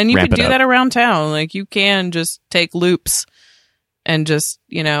 and you can do that around town. Like you can just take loops and just,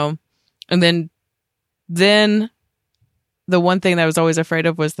 and then the one thing that I was always afraid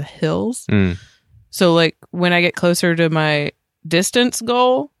of was the hills. So like when I get closer to my distance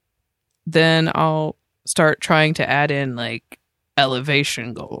goal, then I'll start trying to add in like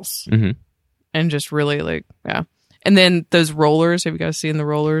elevation goals. And just really and then those rollers, have you guys seen the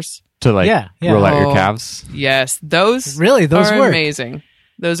rollers? To like roll out your calves? Yes. Those are work. Amazing.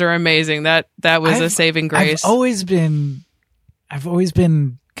 Those are amazing. That was a saving grace. I've always been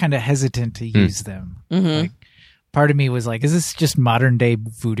kind of hesitant to use them. Like, part of me was like, is this just modern day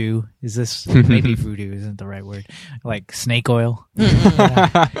voodoo? Is this maybe voodoo isn't the right word? Like snake oil?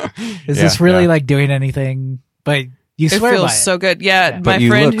 Is this really like doing anything? But you swear it feels by it. So good. Yeah, but my you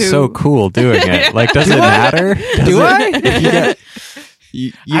friend look so cool doing it. Like, does it matter?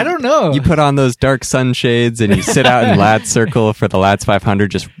 I don't know. You put on those dark sunshades and you sit out in Lads Circle for the Lads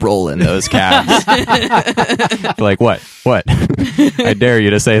 500, just rolling those calves. Like, what? I dare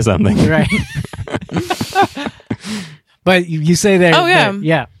you to say something. Right. But you say that. Oh, yeah.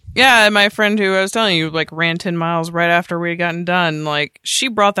 Yeah. Yeah, my friend who I was telling you, like, ran 10 miles right after we had gotten done. Like, she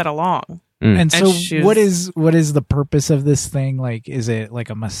brought that along. And so what is the purpose of this thing? Like, is it like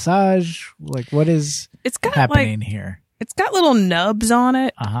a massage? Like, what is happening here? It's got little nubs on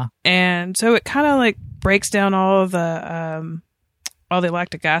it. And so it kind of like breaks down all the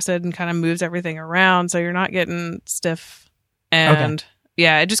lactic acid and kind of moves everything around. So you're not getting stiff. And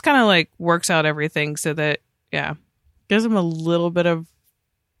it just kind of like works out everything so that, gives them a little bit of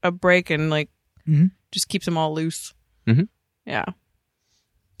a break and like just keeps them all loose. Yeah.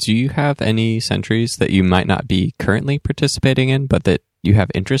 Do you have any centuries that you might not be currently participating in, but that you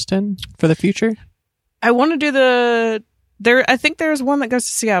have interest in for the future? I want to do I think there's one that goes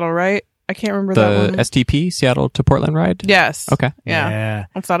to Seattle, right? I can't remember that one. The STP, Seattle to Portland ride? Yes. Okay. Yeah.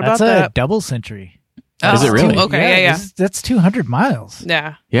 I thought about that. That's a double century. Oh. Is it really? Okay, yeah. That's 200 miles.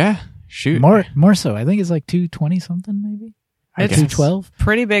 Yeah. Yeah. Shoot. More so. I think it's like 220 something, maybe. Or 212.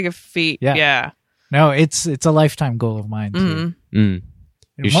 Pretty big of feet. Yeah. No, it's a lifetime goal of mine too.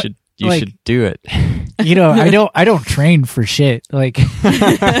 You should do it. I don't train for shit. Like,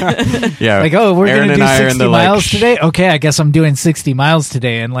 yeah. Like, we're gonna do 60 miles today. Okay, I guess I'm doing 60 miles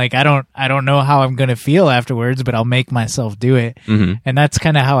today, and like, I don't know how I'm gonna feel afterwards, but I'll make myself do it. And that's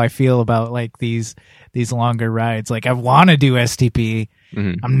kind of how I feel about like these longer rides. Like, I want to do STP.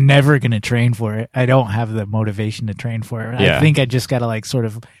 I'm never gonna train for it. I don't have the motivation to train for it. I think I just gotta like sort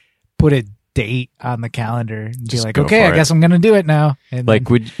of put a date on the calendar and be like, okay, I guess I'm gonna do it now. And like,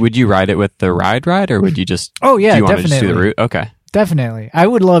 would you ride it with the ride, or would you just? Oh yeah, do you definitely. want to just do the route? Okay, definitely. I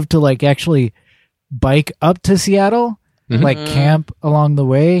would love to like actually bike up to Seattle, like camp along the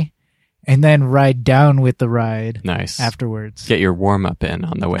way, and then ride down with the ride. Nice. Afterwards, get your warm up in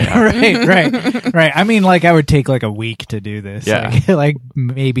on the way up. right. I mean, like, I would take like a week to do this. Yeah, like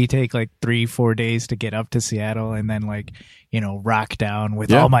maybe take like 3-4 days to get up to Seattle, and then like, rock down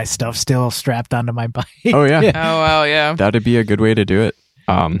with all my stuff still strapped onto my bike. Oh, yeah. Oh, wow, yeah. That'd be a good way to do it.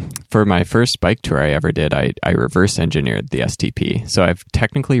 For my first bike tour I ever did, I reverse engineered the STP. So I've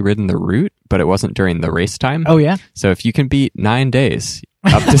technically ridden the route, but it wasn't during the race time. Oh, yeah? So if you can beat 9 days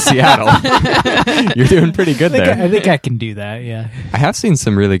up to Seattle, you're doing pretty good there. I think I can do that, yeah. I have seen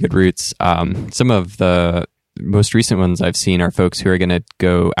some really good routes. Some of the most recent ones I've seen are folks who are going to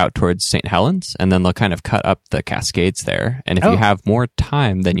go out towards St. Helens, and then they'll kind of cut up the Cascades there. And if you have more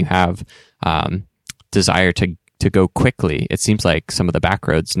time than you have desire to go quickly, it seems like some of the back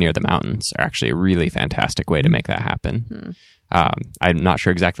roads near the mountains are actually a really fantastic way to make that happen. I'm not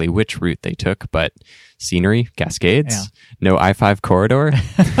sure exactly which route they took, but scenery, Cascades, no I-5 corridor.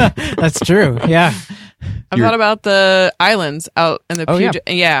 That's true, yeah. I've thought about the islands out in the Puget.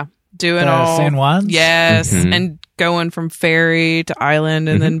 Yeah. Doing all San Juans? Yes, and going from ferry to island,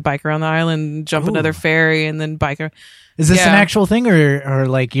 and then bike around the island, jump another ferry, and then bike around. Is this an actual thing, or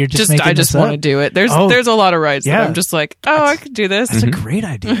like you're just making I just want to do it. There's a lot of rides that I'm just like, I could do this. That's a great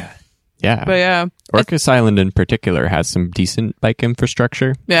idea. Yeah. But yeah. Orcas Island in particular has some decent bike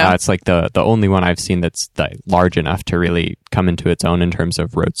infrastructure. Yeah. It's like the only one I've seen that's large enough to really come into its own in terms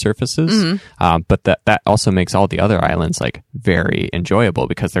of road surfaces. But that also makes all the other islands like very enjoyable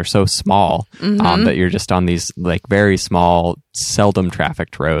because they're so small that you're just on these like very small, seldom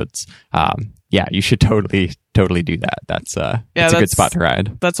trafficked roads yeah, you should totally do that. That's a good spot to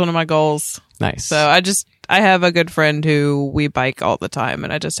ride. That's one of my goals. Nice. So I have a good friend who we bike all the time,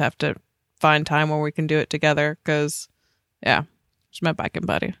 and I just have to find time where we can do it together because, yeah, she's my biking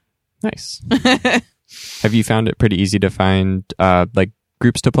buddy. Nice. Have you found it pretty easy to find like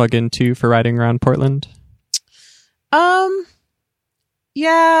groups to plug into for riding around Portland?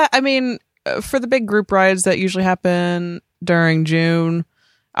 Yeah, I mean, for the big group rides that usually happen during June,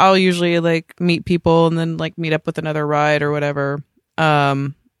 I'll usually like meet people and then like meet up with another ride or whatever.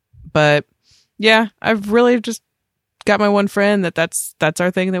 But yeah, I've really just got my one friend that's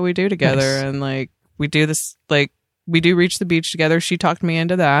our thing that we do together. Nice. And like we do this, like we do Reach the Beach together. She talked me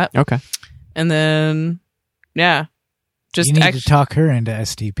into that. Okay. And then yeah, just you need to talk her into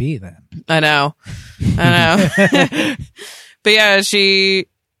STP then. I know. But yeah, she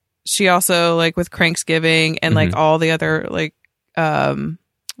also like with Cranksgiving and like all the other like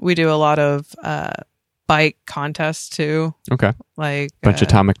we do a lot of bike contests too. Okay. Like bunch of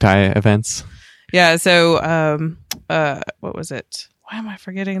Atomic Tie events. Yeah, so what was it? Why am I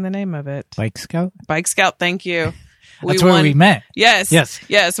forgetting the name of it? Bike Scout? Bike Scout, thank you. That's where we met.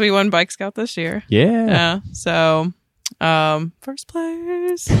 Yes, we won Bike Scout this year. Yeah. So first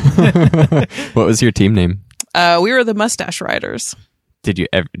place. What was your team name? We were the Mustache Riders.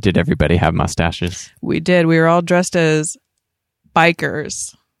 Did everybody have mustaches? We did. We were all dressed as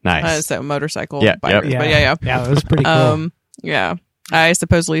bikers. Nice. So motorcycle bikers. But yeah. Yeah, it was pretty cool. Yeah. I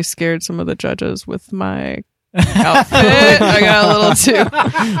supposedly scared some of the judges with my outfit. I got a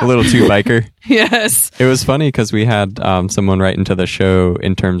little too biker. Yes. It was funny because we had someone write into the show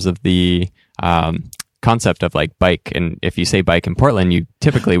in terms of the concept of like bike, and if you say bike in Portland, you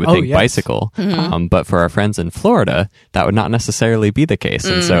typically would think bicycle. But for our friends in Florida, that would not necessarily be the case,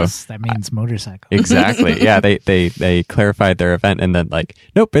 and so that means motorcycle. Exactly. Yeah, they clarified their event, and then like,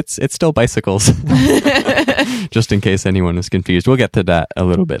 nope, it's still bicycles. Just in case anyone was confused, we'll get to that a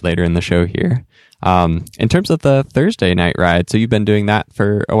little bit later in the show here. In terms of the Thursday night ride, so you've been doing that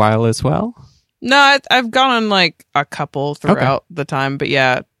for a while as well? No, I've gone on like a couple throughout the time, but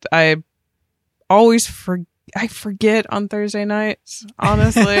yeah, I always forget on Thursday nights.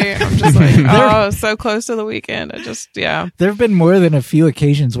 Honestly, I'm just like, so close to the weekend. There have been more than a few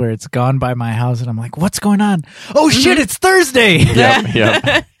occasions where it's gone by my house and I'm like, what's going on? Oh shit, it's Thursday.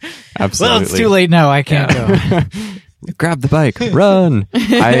 Yep. Absolutely. Well, it's too late now. I can't go. Grab the bike, run.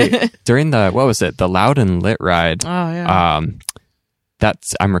 During the Loud and Lit ride. Oh yeah.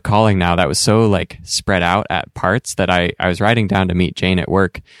 I'm recalling now, that was so like spread out at parts that I was riding down to meet Jane at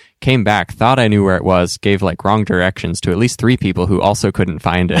work, came back, thought I knew where it was, gave like wrong directions to at least 3 people who also couldn't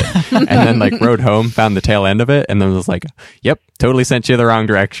find it, and then like rode home, found the tail end of it, and then was like, yep, totally sent you the wrong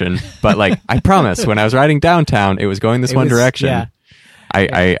direction. But like, I promise, when I was riding downtown, it was going this one direction. Yeah.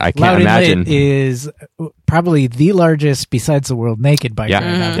 I can't Loud imagine. And Lit is probably the largest, besides the World Naked Bike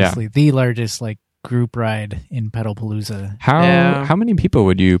ride, obviously, the largest like group ride in Pedalpalooza. How many people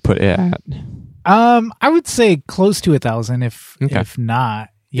would you put it at? I would say close to 1,000, if not.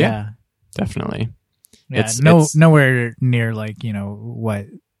 Yeah, definitely. Yeah, nowhere near like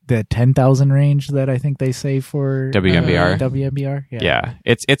the 10,000 range that I think they say for WMBR. WMBR. Yeah,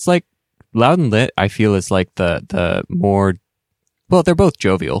 it's like Loud and Lit. I feel is like the more. Well, they're both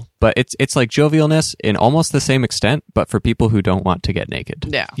jovial, but it's like jovialness in almost the same extent, but for people who don't want to get naked.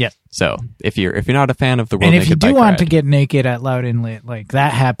 Yeah. So if you're not a fan of the World Naked Bike Ride, and if you do want to get naked at Loud and Lit, like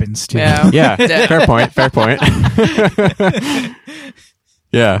that happens too. Yeah. Fair point.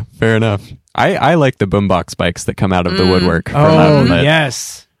 Yeah, fair enough. I like the boombox bikes that come out of the woodwork. Oh,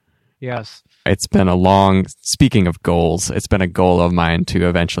 yes. It's been speaking of goals, it's been a goal of mine to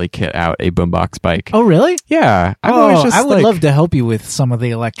eventually kit out a boombox bike. Oh, really? Yeah. I would love to help you with some of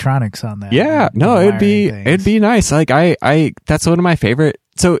the electronics on that. Yeah. No, it'd be nice. Like that's one of my favorite.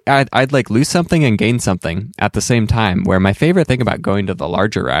 So I'd like lose something and gain something at the same time, where my favorite thing about going to the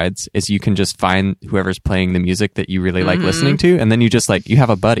larger rides is you can just find whoever's playing the music that you really like listening to. And then you just you have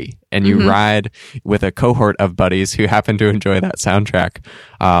a buddy and you ride with a cohort of buddies who happen to enjoy that soundtrack.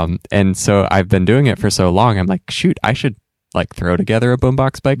 And so I've been doing it for so long. I'm like, shoot, I should like throw together a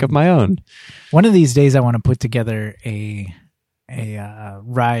boombox bike of my own. One of these days I want to put together a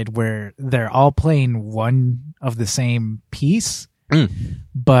ride where they're all playing one of the same piece.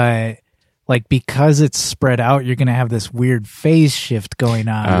 But like, because it's spread out, you're gonna have this weird phase shift going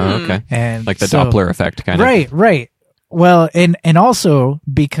on. Oh, okay. And like the Doppler effect kind of. Right. Well, and also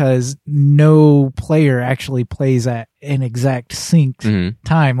because no player actually plays at an exact synced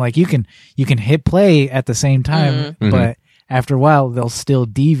time. Like you can hit play at the same time, but after a while they'll still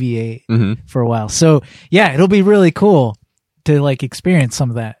deviate for a while. So yeah, it'll be really cool to like experience some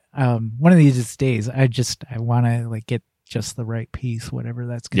of that One of these days, I want to like get just the right piece, whatever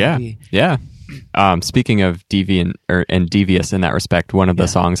that's going to be. Yeah. Speaking of deviant and devious in that respect, one of the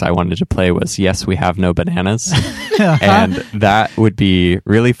songs I wanted to play was "Yes, We Have No Bananas," and that would be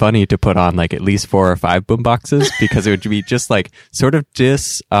really funny to put on like at least 4 or 5 boomboxes because it would be just like sort of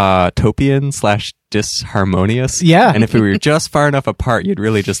dystopian / disharmonious. Yeah. And if we were just far enough apart, you'd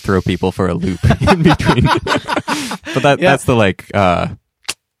really just throw people for a loop in between. But that's the like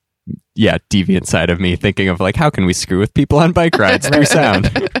deviant side of me thinking of like, how can we screw with people on bike rides through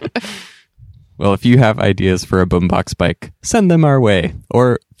sound? Well, if you have ideas for a boombox bike, send them our way,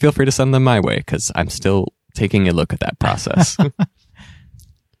 or feel free to send them my way because I'm still taking a look at that process.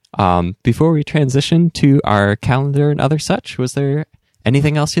 Before we transition to our calendar and other such, was there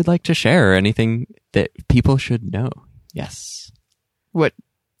anything else you'd like to share or anything that people should know? Yes. What?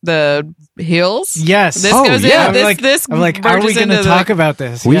 The heels? Yes. This goes in. I'm like, are we going to talk about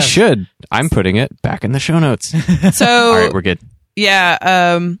this? We should. I'm putting it back in the show notes. So, all right, we're good. Yeah.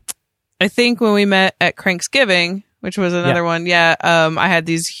 I think when we met at Cranksgiving, which was another one, I had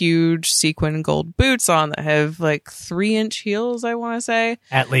these huge sequin gold boots on that have like 3-inch heels, I want to say.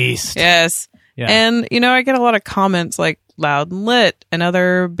 At least. Yes. Yeah. And, I get a lot of comments like Loud and Lit and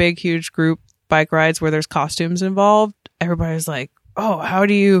other big, huge group bike rides where there's costumes involved. Everybody's like, oh, how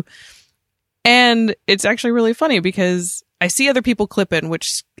do you... And it's actually really funny because I see other people clip in,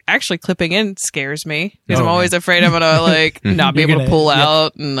 which actually clipping in scares me because I'm always afraid I'm going to like not be able to pull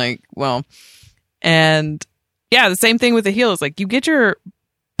out and like, and the same thing with the heels. Like you get your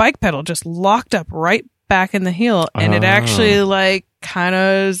bike pedal just locked up right back in the heel and it actually like kind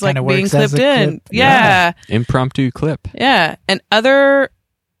of is like being clipped in. Clip. Yeah. Impromptu clip. Yeah. And other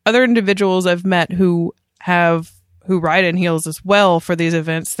individuals I've met who ride in heels as well for these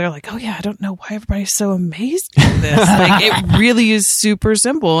events, they're like, oh yeah, I don't know why everybody's so amazed at this. Like it really is super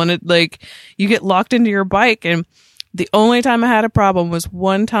simple and it like you get locked into your bike. And the only time I had a problem was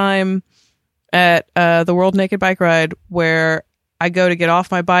one time at the World Naked Bike Ride where I go to get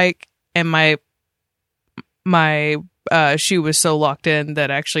off my bike and my shoe was so locked in that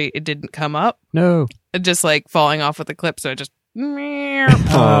actually it didn't come up. No. It just like falling off with the clip, so it just right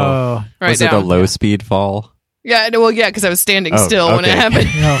was it down. A low speed fall? Yeah, because I was standing still when it happened.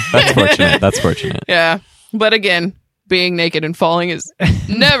 That's fortunate. Yeah. But again, being naked and falling is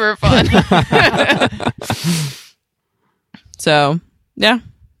never fun. So, yeah,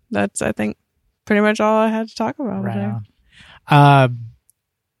 that's, I think, pretty much all I had to talk about. Right.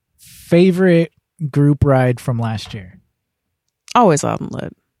 Favorite group ride from last year? Always Loud and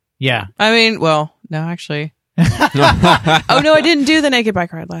Lit. Yeah. I mean, well, no, actually. Oh, no, I didn't do the Naked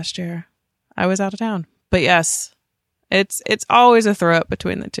Bike Ride last year. I was out of town. But yes, it's always a throw up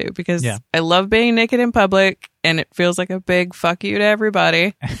between the two because I love being naked in public and it feels like a big fuck you to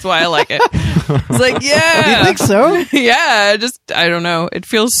everybody. That's why I like it. It's like, yeah. You think so? Yeah, I don't know. It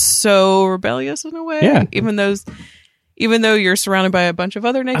feels so rebellious in a way. Yeah. Even though you're surrounded by a bunch of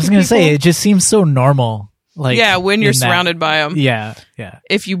other naked people. I was going to say, it just seems so normal. Like, yeah, when you're surrounded by them. Yeah, yeah.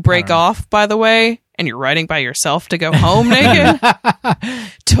 If you break off, by the way, and you're riding by yourself to go home naked,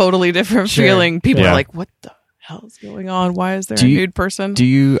 totally different feeling. People are like, what the hell is going on? Why is there a nude person? Do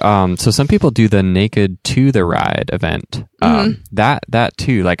you, so some people do the Naked to the Ride event. That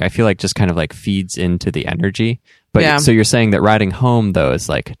too, like, I feel like just kind of like feeds into the energy. But so you're saying that riding home though is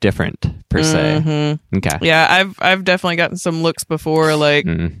like different per se. Okay. Yeah, I've definitely gotten some looks before. Like,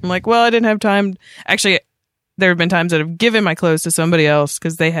 I'm like, well, I didn't have time. Actually, there have been times that I've given my clothes to somebody else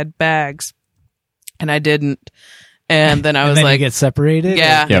because they had bags. And I didn't. And then I was like, you get separated?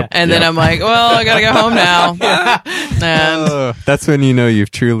 Yeah. Yep. And then I'm like, well, I got to go home now. And that's when you know you've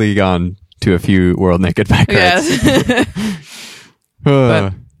truly gone to a few World Naked Bike rides. Yes.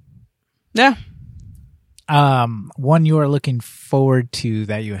 But, yeah. One you are looking forward to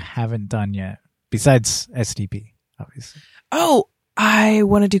that you haven't done yet, besides STP, obviously. Oh, I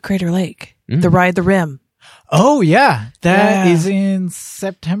want to do Crater Lake, the Ride the Rim. Oh, yeah. That is in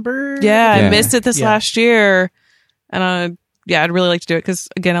September? Yeah, I missed it this last year. And I'd really like to do it because,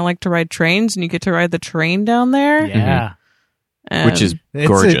 again, I like to ride trains and you get to ride the train down there. Yeah. Which is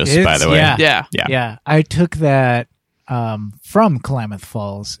gorgeous, by the way. Yeah. I took that from Klamath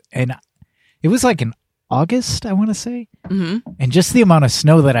Falls and it was like in August, I want to say. Mm-hmm. And just the amount of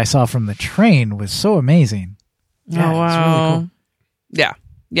snow that I saw from the train was so amazing. Yeah, wow. It's really cool. Yeah.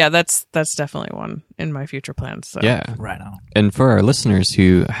 Yeah, that's definitely one in my future plans. So. Yeah. Right on. And for our listeners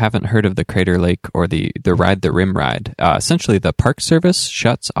who haven't heard of the Crater Lake or the Ride the Rim ride, essentially the Park Service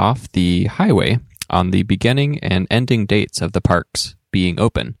shuts off the highway on the beginning and ending dates of the parks being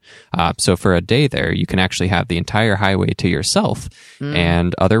open. So for a day there, you can actually have the entire highway to yourself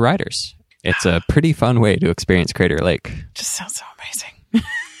and other riders. It's a pretty fun way to experience Crater Lake. Just sounds so amazing.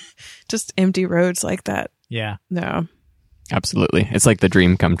 Just empty roads like that. Yeah. No. Absolutely. It's like the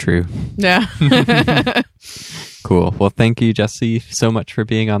dream come true. Yeah. Cool. Well, thank you, Jessie, so much for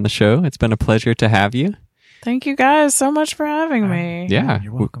being on the show. It's been a pleasure to have you. Thank you guys so much for having me. Yeah.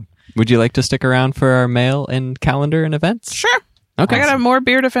 You're welcome. Would you like to stick around for our mail and calendar and events? Sure. Okay. I got more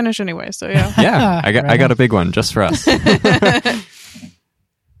beer to finish anyway, so yeah. Yeah. I got a big one just for us.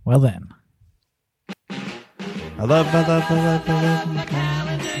 Well then. I love.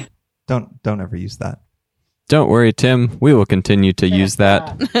 Don't ever use that. Don't worry, Tim. We will continue to use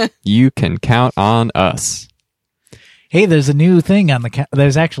that. You can count on us. Hey, there's a new thing on the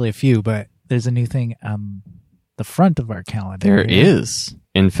there's actually a few, but there's a new thing on the front of our calendar. There is.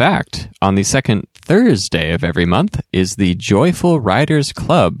 In fact, on the second Thursday of every month is the Joyful Riders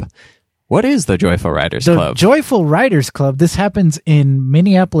Club. What is the Joyful Riders Club? The Joyful Riders Club. This happens in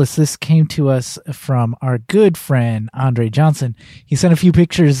Minneapolis. This came to us from our good friend, Andre Johnson. He sent a few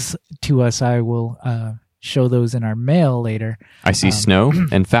pictures to us. I will show those in our mail later. I see snow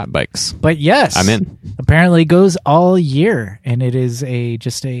and fat bikes. But yes, I'm in. Apparently it goes all year, and it is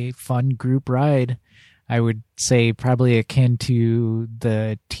just a fun group ride. I would say probably akin to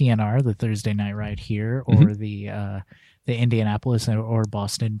the TNR, the Thursday night ride here, or the Indianapolis or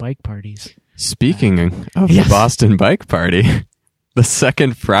Boston bike parties. Speaking of the Boston Bike Party, the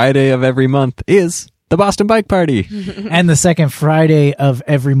second Friday of every month is the Boston Bike Party. And the second Friday of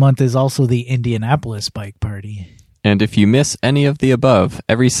every month is also the Indianapolis Bike Party. And if you miss any of the above,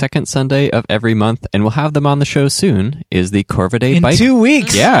 every second Sunday of every month, and we'll have them on the show soon, is the Corvidae in Bike. 2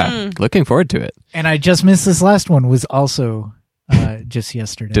 weeks. Yeah, looking forward to it. And I just missed this last one, was also just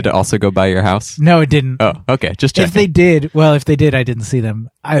yesterday. Did it also go by your house? No, it didn't. Oh, okay. Just checking. If they did, I didn't see them.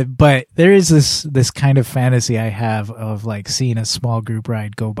 But there is this kind of fantasy I have of like seeing a small group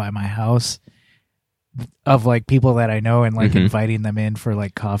ride go by my house of like people that I know and like inviting them in for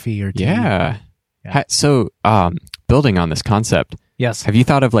like coffee or tea. Yeah. Yeah. So, building on this concept, Yes. have you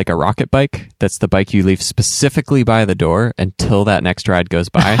thought of like a rocket bike? That's the bike you leave specifically by the door until that next ride goes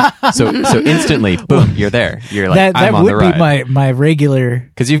by. so instantly, boom, you're there. You're like, I'm on the ride. That would be my regular.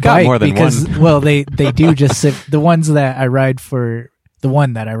 Because you've got more than one. Well, they do just sit. The ones that I ride for, the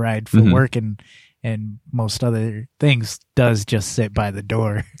one that I ride for work and most other things does just sit by the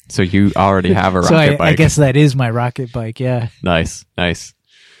door. So you already have a rocket bike. I guess that is my rocket bike. Yeah. Nice.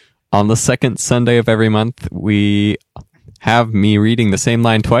 On the second Sunday of every month, we have me reading the same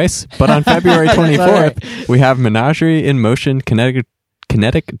line twice, but on February 24th, we have Menagerie in Motion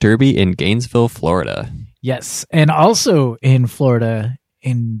Kinetic Derby in Gainesville, Florida. Yes, and also in Florida,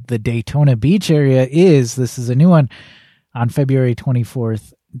 in the Daytona Beach area this is a new one, on February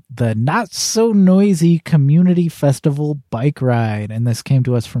 24th, the Not So Noisy Community Festival Bike Ride. And this came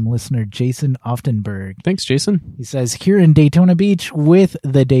to us from listener Jason Oftenberg. Thanks, Jason. He says, here in Daytona Beach with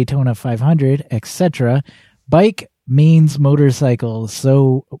the Daytona 500, etc., bike means motorcycle.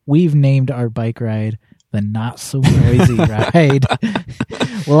 So we've named our bike ride the Not So Noisy Ride.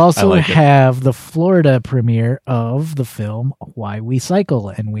 We'll also have the Florida premiere of the film Why We Cycle,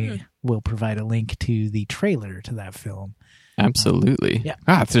 and we will provide a link to the trailer to that film. Absolutely.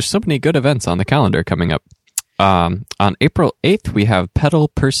 Yeah. There's so many good events on the calendar coming up. On April 8th, we have Pedal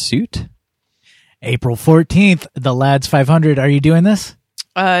Pursuit. April 14th, the Lads 500. Are you doing this?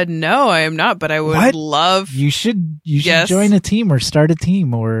 No, I am not, but I would love. You should join a team or start a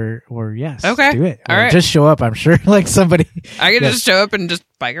team or yes. Okay. Do it. All right. Just show up. I'm sure like somebody. I can just show up and just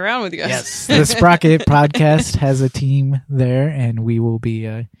bike around with you guys. Yes. The Sprocket podcast has a team there, and we will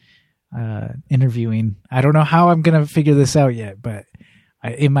be interviewing. I don't know how I'm going to figure this out yet, but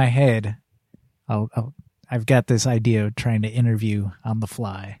in my head, I've got this idea of trying to interview on the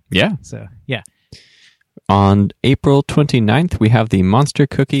fly. Yeah. So, yeah. On April 29th, we have the Monster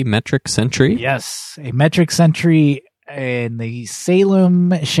Cookie Metric Century. Yes, a Metric Century in the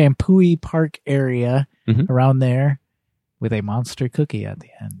Salem Shampooey Park area around there with a monster cookie at the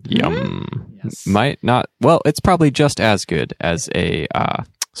end. Yum. Yes. Might not. Well, it's probably just as good as a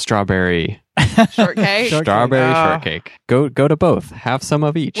strawberry shortcake. Shortcake. Go to both. Have some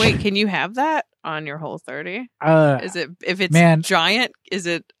of each. Wait, can you have that on your whole 30? Is it if it's giant? Is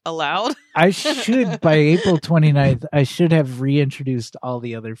it allowed? I should by April 29th. I should have reintroduced all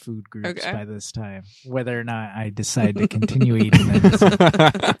the other food groups by this time. Whether or not I decide to continue eating them.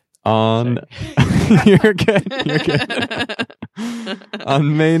 You're good.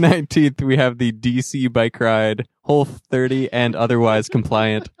 On May 19th, we have the DC bike ride, Whole 30 and otherwise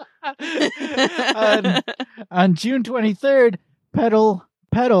compliant. On June 23rd, Pedal,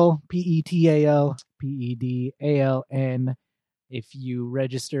 P-E-T-A-L, P-E-D-A-L-N. If you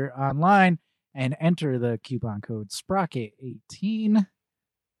register online and enter the coupon code Sprocket18,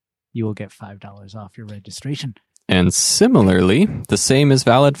 you will get $5 off your registration. And similarly, the same is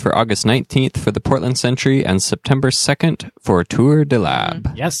valid for August 19th for the Portland Century and September 2nd for Tour de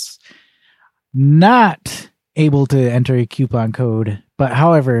Lab. Yes. Not able to enter a coupon code, but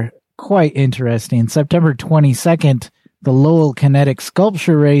however, quite interesting. September 22nd, the Lowell Kinetic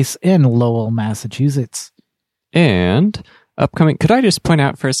Sculpture Race in Lowell, Massachusetts. And upcoming, could I just point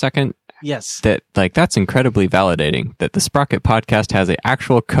out for a second? Yes. That that's incredibly validating that the Sprocket podcast has an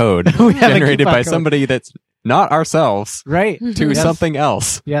actual code generated by somebody that's not ourselves, right? To yes. something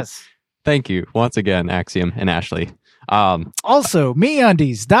else. Yes. Thank you once again, Axiom and Ashley. Also,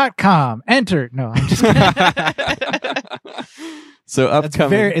 MeUndies.com. Enter. No, I'm just kidding. So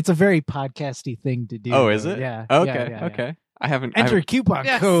upcoming. It's a very podcasty thing to do. Oh, is it? Yeah. Okay. Yeah. Okay. I haven't enter coupon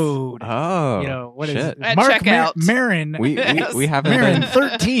code. Oh, what shit. is it? At Mark checkout. Marin. We haven't Marin been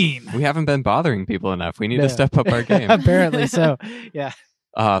 13. We haven't been bothering people enough. We need to step up our game. Apparently so. Yeah.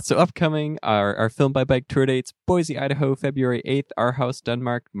 So upcoming our Film by Bike tour dates: Boise, Idaho, February 8th; Aarhus,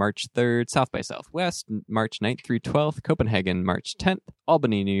 Denmark, March 3rd; South by Southwest, March 9th through 12th; Copenhagen, March 10th;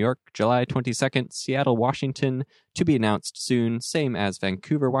 Albany, New York, July 22nd; Seattle, Washington, to be announced soon, same as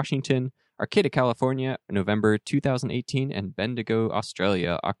Vancouver, Washington; Arcata, California, November 2018; and Bendigo,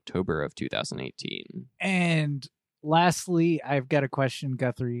 Australia, October of 2018. And lastly, I've got a question,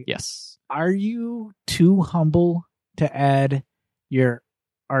 Guthrie. Yes. Are you too humble to add your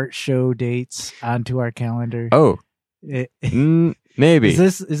art show dates onto our calendar? Oh, maybe. Is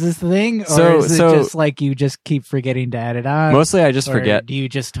this the thing, or is it just like you just keep forgetting to add it on? Mostly, I just forget. Do you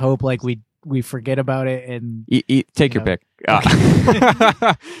just hope like we forget about it and take your pick?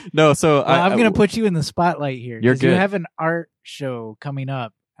 Okay. No, so I'm going to put you in the spotlight here. You're good. You have an art show coming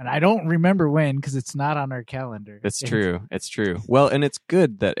up, and I don't remember when because it's not on our calendar. It's true. It's true. Well, and it's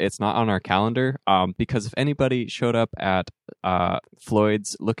good that it's not on our calendar, because if anybody showed up at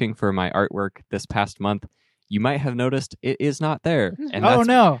Floyd's looking for my artwork this past month, you might have noticed it is not there. And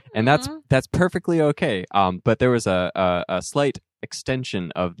no! And that's perfectly okay. But there was a slight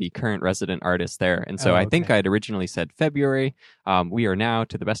extension of the current resident artist there, and so I think I'd originally said February. We are now,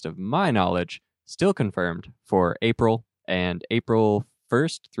 to the best of my knowledge, still confirmed for April, and April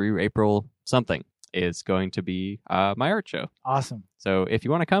 1st through April something is going to be my art show. Awesome. So if you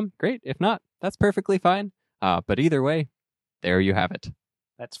want to come, great. If not, that's perfectly fine. But either way, there you have it.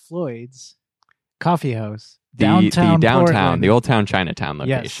 That's Floyd's Coffee House. The downtown, the Old Town Chinatown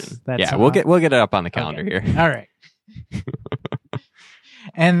location. Yes, we'll get it up on the calendar here. All right.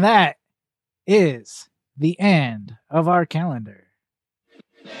 And that is the end of our calendar.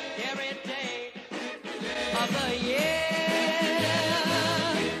 Every day of the year.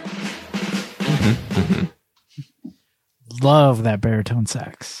 Love that baritone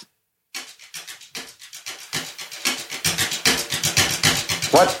sax.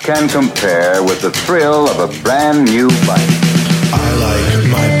 What can compare with the thrill of a brand new bike? I like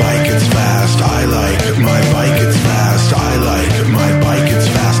my bike, it's fast. I like my bike, it's fast. I like my bike, it's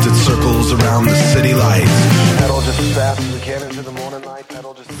fast. It circles around the city lights. Pedal just as fast as we can into the morning light.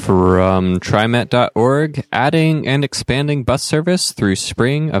 Pedal just From TriMet.org, adding and expanding bus service through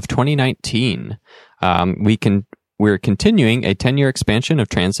spring of 2019. We're continuing a 10-year expansion of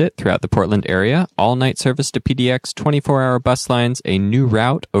transit throughout the Portland area, all-night service to PDX, 24-hour bus lines, a new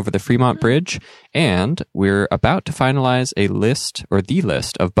route over the Fremont Bridge, and we're about to finalize the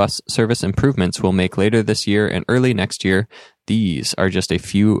list of bus service improvements we'll make later this year and early next year. These are just a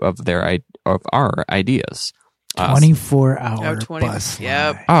few of our ideas. 24-hour bus line.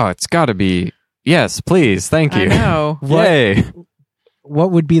 Yep. Oh, it's got to be. Yes, please. Thank you. I know. Yay. What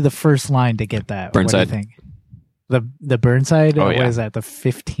would be the first line to get that? Burnside. What do you think? The Burnside? Oh, What yeah. is that? The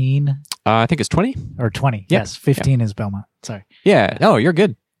 15? I think it's 20. Or 20. Yeah. Yes, 15 is Belmont. Sorry. Yeah. Oh, you're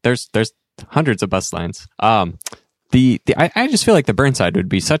good. There's hundreds of bus lines. I just feel like the Burnside would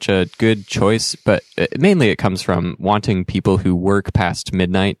be such a good choice, but mainly it comes from wanting people who work past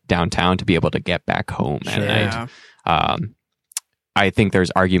midnight downtown to be able to get back home at night. I think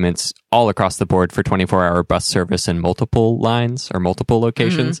there's arguments all across the board for 24-hour bus service in multiple lines or multiple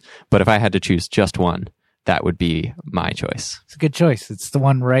locations, but if I had to choose just one, that would be my choice. It's a good choice. It's the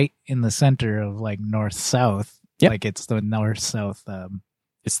one right in the center of like north-south. Yep. Like it's the north-south.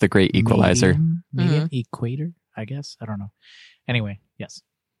 It's the great equalizer. Median equator, I guess. I don't know. Anyway, yes.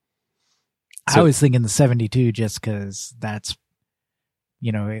 So- I was thinking the 72 just because that's,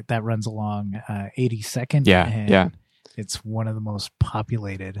 that runs along 82nd. Yeah. It's one of the most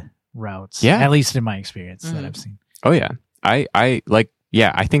populated routes. Yeah. At least in my experience that I've seen. Oh, yeah. I like,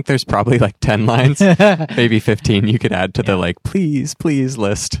 yeah, I think there's probably like 10 lines, maybe 15 you could add to the like, please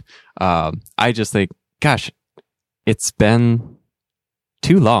list. I just think, gosh, it's been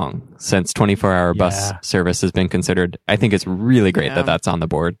too long since 24-hour bus service has been considered. I think it's really great that that's on the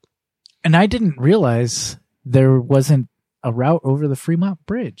board. And I didn't realize there wasn't a route over the Fremont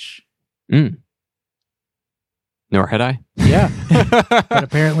Bridge. Nor had I. Yeah. But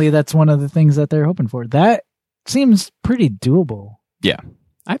apparently that's one of the things that they're hoping for. That seems pretty doable. Yeah,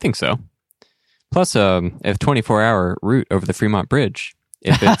 I think so. Plus, a 24-hour route over the Fremont Bridge.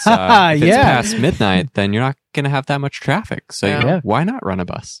 If it's past midnight, then you're not going to have that much traffic. So why not run a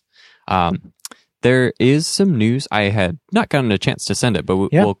bus? There is some news. I had not gotten a chance to send it, but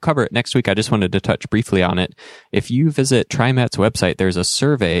we'll cover it next week. I just wanted to touch briefly on it. If you visit TriMet's website, there's a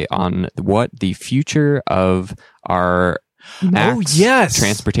survey on what the future of our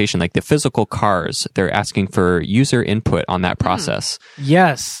transportation, like the physical cars, they're asking for user input on that process.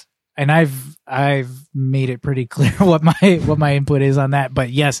 Yes. And I've made it pretty clear what my input is on that. But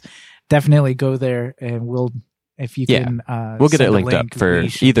yes, definitely go there and we'll get it linked up for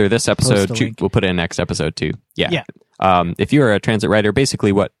either this episode. We'll put it in next episode too. Yeah. If you're a transit rider,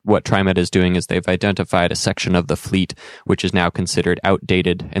 basically what TriMet is doing is they've identified a section of the fleet which is now considered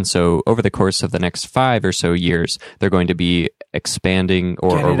outdated. And so over the course of the next 5 or so years, they're going to be expanding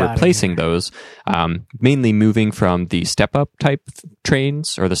or replacing those, mainly moving from the step-up type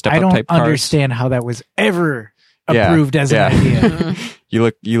trains or the step-up type cars. I don't understand how that was ever approved as an idea. You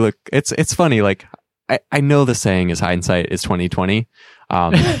look, it's funny, like, I know the saying is hindsight is 20/20,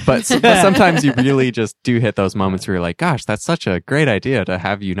 but sometimes you really just do hit those moments where you're like, gosh, that's such a great idea to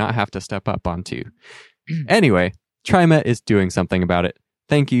have you not have to step up onto. Anyway, TriMet is doing something about it.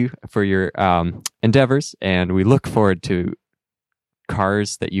 Thank you for your endeavors, and we look forward to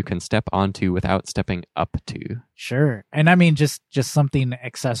cars that you can step onto without stepping up to. Sure. And I mean, just something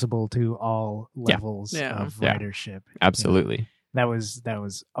accessible to all levels of ridership. Absolutely. You know? That was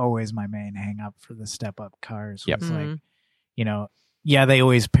always my main hang up for the step up cars. Was like, you know, they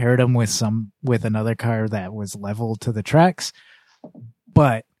always paired them with another car that was level to the tracks,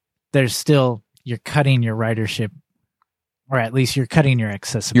 but there's still, you're cutting your ridership, or at least you're cutting your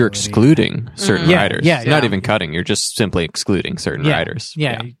accessibility. You're excluding certain riders. Not even cutting, you're just simply excluding certain riders.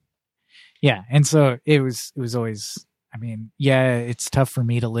 Yeah. And so it was always, I mean, it's tough for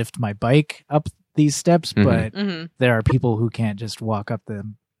me to lift my bike up these steps, but there are people who can't just walk up the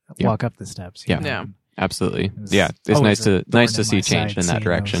steps. Yeah, absolutely. It's nice to see change in that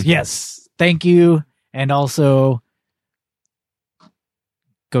direction. Yes, thank you, and also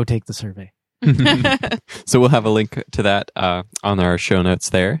go take the survey. So we'll have a link to that on our show notes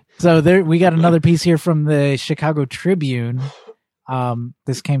there. So we got another piece here from the Chicago Tribune.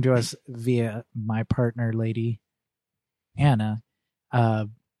 This came to us via my partner, lady Anna.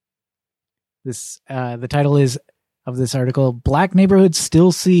 The title is of this article: Black neighborhoods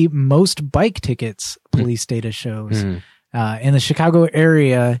still see most bike tickets, police data shows. In the Chicago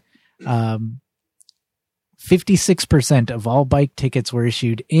area, 56% of all bike tickets were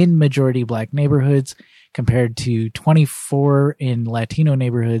issued in majority Black neighborhoods, compared to 24% in Latino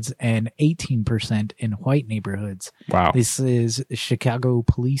neighborhoods and 18% in white neighborhoods. Wow. This is Chicago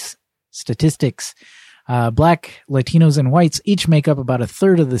police statistics. Black, Latinos, and whites each make up about a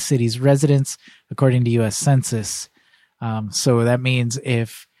third of the city's residents, according to U.S. Census. So that means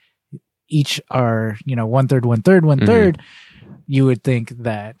if each are, one third, you would think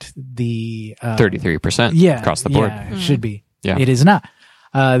that the 33% across the board should be. Yeah. It is not.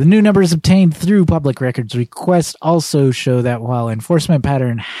 The new numbers obtained through public records request also show that while enforcement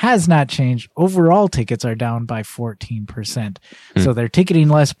pattern has not changed, overall tickets are down by 14%. So they're ticketing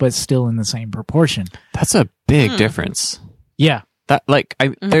less, but still in the same proportion. That's a big difference. Yeah. That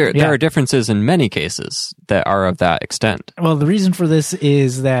there are differences in many cases that are of that extent. Well, the reason for this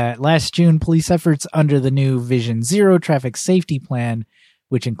is that last June, police efforts under the new Vision Zero traffic safety plan,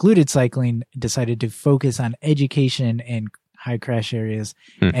 which included cycling, decided to focus on education and high crash areas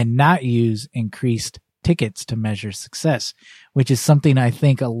and not use increased tickets to measure success, which is something I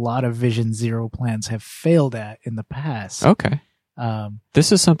think a lot of Vision Zero plans have failed at in the past. Okay.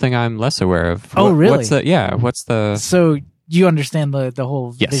 This is something I'm less aware of. Oh, really? What's the... So you understand the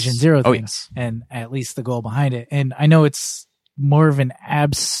whole Vision Zero thing and at least the goal behind it. And I know it's more of an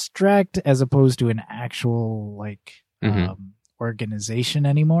abstract as opposed to an actual organization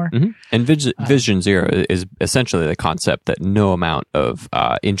anymore. And Vision Zero is essentially the concept that no amount of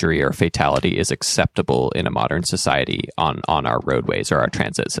injury or fatality is acceptable in a modern society on our roadways or our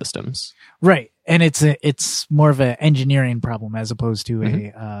transit systems. Right. and it's more of an engineering problem as opposed to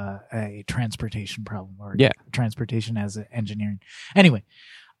a transportation problem or transportation as an engineering. Anyway,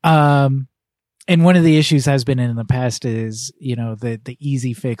 and one of the issues has been in the past is, the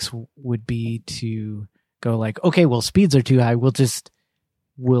easy fix would be to go like, okay, well, speeds are too high. We'll just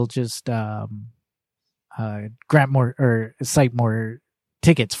grant more or cite more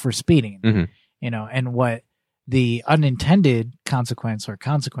tickets for speeding, and what the unintended consequence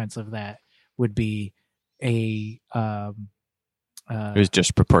of that would be it was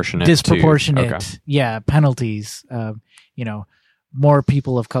disproportionate penalties. More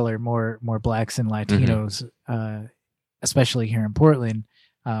people of color, more blacks and Latinos, especially here in Portland,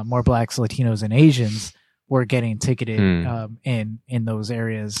 more blacks, Latinos, and Asians were getting ticketed in those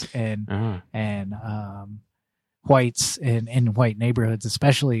areas, and whites in white neighborhoods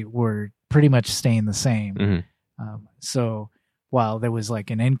especially were pretty much staying the same. So while there was like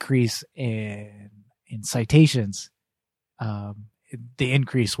an increase in citations, the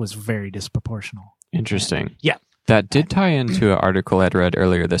increase was very disproportional. Interesting. Yeah. That did tie into an article I'd read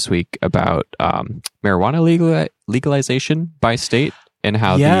earlier this week about marijuana legalization by state and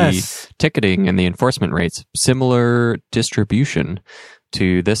how the ticketing and the enforcement rates, similar distribution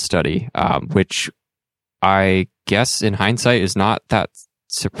to this study, which I guess in hindsight is not that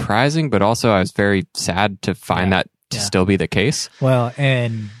surprising, but also I was very sad to find that to still be the case. Well,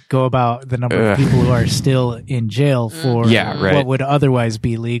 and go about the number of people who are still in jail for what would otherwise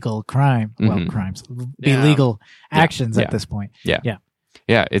be legal crime. Well, crimes be legal actions at this point. Yeah.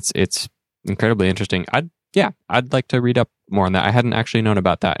 It's incredibly interesting. I'd like to read up more on that. I hadn't actually known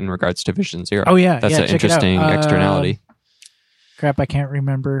about that in regards to Vision Zero. Oh yeah, that's an interesting externality. Crap, I can't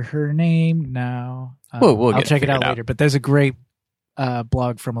remember her name now. I'll check it out later. But there's a great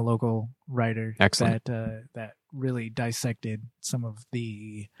blog from a local writer that really dissected some of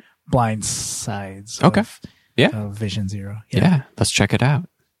the blind sides of Vision Zero. Yeah, let's check it out.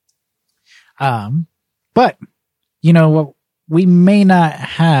 But what, we may not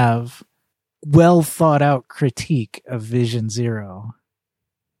have well thought out critique of Vision Zero,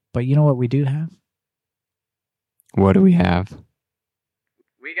 but you know what we do have? What do we have?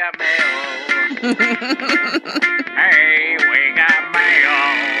 We got mail. Hey, we got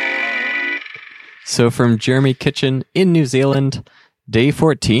mail. So from Jeremy Kitchen in New Zealand, day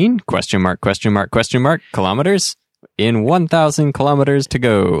 14, ? Kilometers in 1,000 kilometers to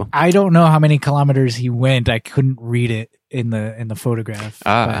go. I don't know how many kilometers he went. I couldn't read it in the photograph.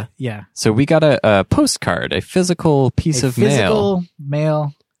 But yeah. So we got a postcard, a physical piece of mail.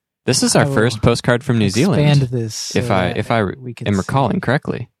 This is our first postcard from New Zealand. This, if I am recalling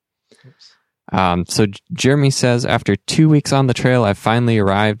correctly. So Jeremy says, after 2 weeks on the trail, I finally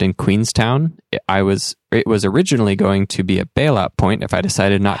arrived in Queenstown. It was originally going to be a bailout point if I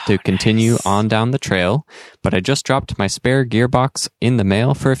decided not to continue on down the trail, but I just dropped my spare gearbox in the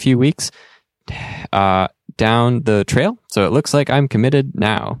mail for a few weeks down the trail. So it looks like I'm committed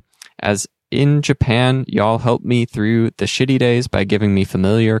now. As in Japan, y'all helped me through the shitty days by giving me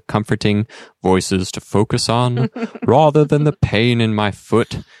familiar, comforting voices to focus on rather than the pain in my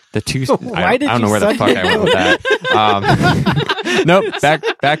foot. I don't know where the fuck I went with that. Nope,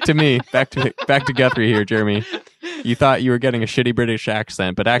 back to me. Back to Guthrie here, Jeremy. You thought you were getting a shitty British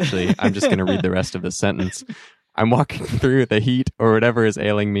accent, but actually, I'm just going to read the rest of the sentence. I'm walking through the heat or whatever is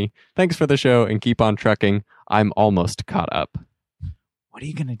ailing me. Thanks for the show and keep on trucking. I'm almost caught up. What are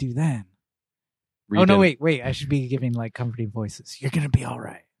you going to do then? No, wait. I should be giving like comforting voices. You're going to be all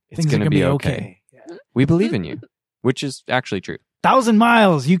right. Things are going to be okay. Yeah. We believe in you, which is actually true. 1,000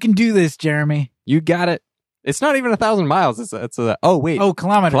 miles. You can do this, Jeremy. You got it. It's not even 1,000 miles. Kilometers.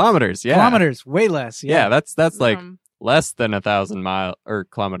 Kilometers. Yeah. Kilometers. Way less. Yeah. That's like less than 1,000 mile or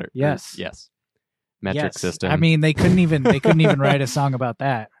kilometer. Yes. Yes. Metric system. I mean, they couldn't even write a song about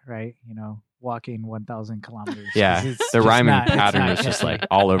that, right? Walking 1,000 kilometers. Yeah. The rhyming pattern is just like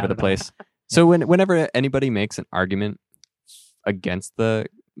all over the place. So whenever anybody makes an argument against the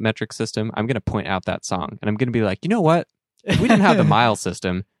metric system, I'm going to point out that song and I'm going to be like, you know what? If we didn't have the mile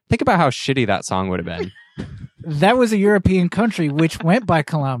system, think about how shitty that song would have been. That was a European country which went by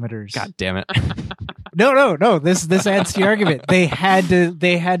kilometers. God damn it. No. This adds to your argument. They had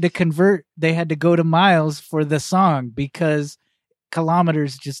to convert. They had to go to miles for the song because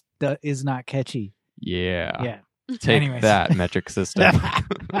kilometers just is not catchy. Yeah. Yeah. Take that, metric system.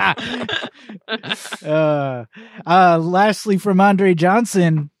 Lastly, from Andre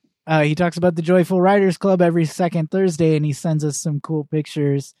Johnson, he talks about the Joyful Riders Club every second Thursday, and he sends us some cool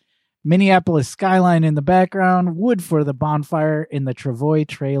pictures. Minneapolis skyline in the background, wood for the bonfire in the Travoy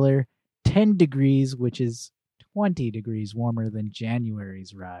trailer, 10 degrees, which is 20 degrees warmer than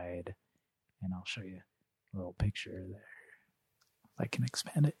January's ride. And I'll show you a little picture there. If I can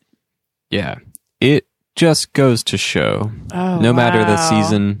expand it. Yeah. It just goes to show, no matter the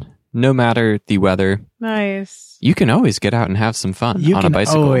season, no matter the weather, nice. You can always get out and have some fun on a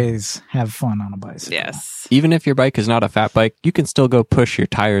bicycle. You can always have fun on a bicycle. Yes. Even if your bike is not a fat bike, you can still go push your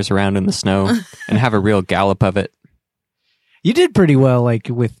tires around in the snow and have a real gallop of it. You did pretty well, like,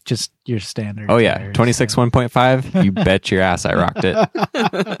 with just your standard tires, 26 1.5. You bet your ass I rocked it.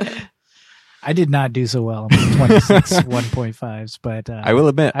 I did not do so well on my 26 1.5s, but I will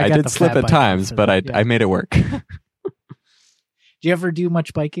admit, I did slip at times, but I made it work. Do you ever do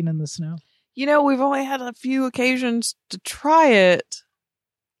much biking in the snow? We've only had a few occasions to try it,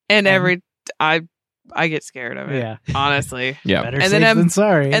 and I get scared of it. Yeah, honestly. Yeah, better safe than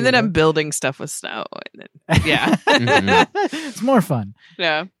sorry. And then I'm building stuff with snow. And then, yeah, it's more fun.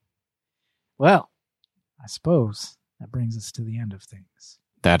 Yeah. Well, I suppose that brings us to the end of things.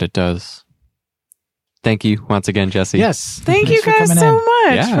 That it does. Thank you once again, Jessie. Yes. Thank you guys so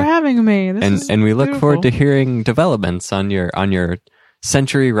much for having me. And we look forward to hearing developments on your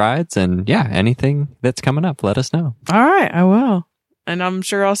century rides and anything that's coming up. Let us know. All right, I will. And I'm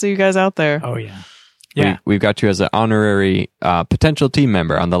sure I'll see you guys out there. Oh yeah. Yeah. We've got you as an honorary potential team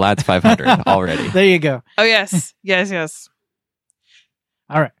member on the Lads 500 already. There you go. Oh yes. Yes.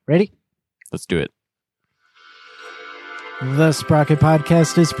 All right, ready? Let's do it. The Sprocket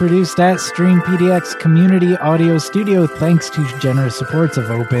Podcast is produced at Stream PDX Community Audio Studio thanks to generous supports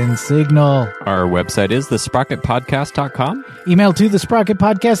of Open Signal. Our website is thesprocketpodcast.com. Email to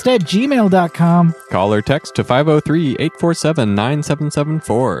thesprocketpodcast@gmail.com. Call or text to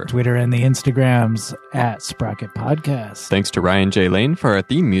 503-847-9774. Twitter and the Instagrams at Sprocket Podcast. Thanks to Ryan J. Lane for our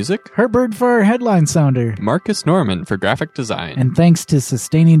theme music. Herbert for our headline sounder. Marcus Norman for graphic design. And thanks to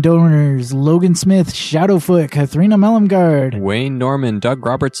sustaining donors Logan Smith, Shadowfoot, Katharina Mellumgard, Wayne Norman, Doug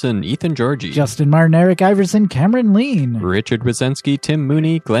Robertson, Ethan Georgie, Justin Martin, Eric Iverson, Cameron Lean, Richard Wazensky, Tim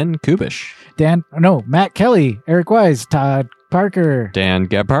Mooney, Glenn Kubish, Matt Kelly, Eric Wise, Todd Parker, Dan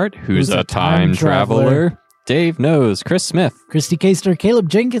Gebhardt, who's a time traveler, Dave Knows, Chris Smith, Christy Caster, Caleb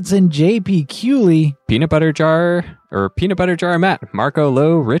Jenkinson, JP Cooley, Peanut Butter Jar Matt, Marco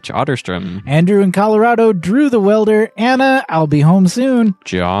Lowe, Rich Otterstrom, Andrew in Colorado, Drew the Welder, Anna, I'll be home soon,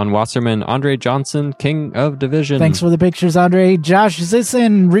 John Wasserman, Andre Johnson, King of Division. Thanks for the pictures, Andre. Josh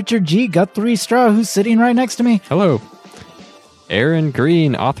Zisson, Richard G, Guthrie Straw, who's sitting right next to me. Hello. Aaron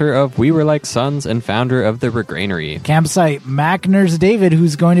Green, author of We Were Like Sons and founder of the Regranary. Campsite, Mac Nurse David,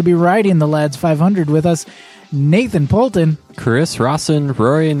 who's going to be riding the Lads 500 with us. Nathan Polton, Chris Rawson,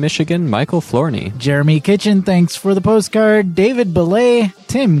 Rory in Michigan, Michael Florney, Jeremy Kitchen, thanks for the postcard, David Belay,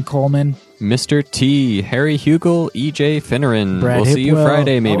 Tim Coleman, Mr. T, Harry Hugel, EJ Finneran. Brad we'll Hipwell. See you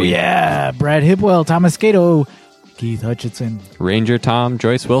Friday, maybe. Oh, yeah, Brad Hipwell, Thomas Cato, Keith Hutchinson, Ranger Tom,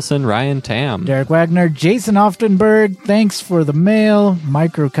 Joyce Wilson, Ryan Tam, Derek Wagner, Jason Oftenberg, thanks for the mail,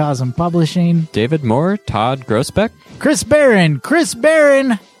 Microcosm Publishing, David Moore, Todd Grossbeck, Chris Barron,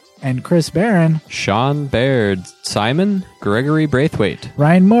 Sean Baird, Simon, Gregory Braithwaite,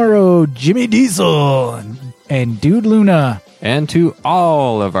 Ryan Morrow, Jimmy Diesel, and Dude Luna. And to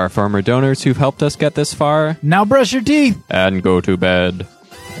all of our former donors who've helped us get this far, now brush your teeth and go to bed.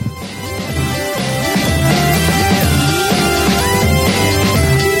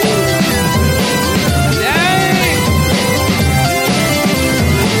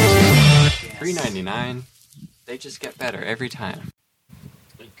 $3.99. They just get better every time.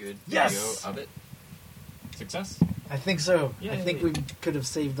 Good video of it. Success? I think so. Yay. I think we could have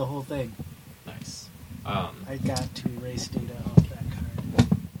saved the whole thing. Nice. I got to erase data off that card.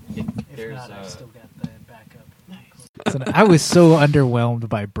 If not, I've still got the backup. Nice. So, I was so underwhelmed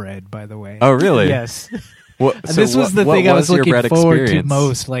by bread, by the way. Oh, really? Yes. This was the thing I was looking forward to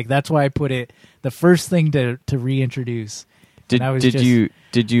most. Like, that's why I put it the first thing to reintroduce. Did you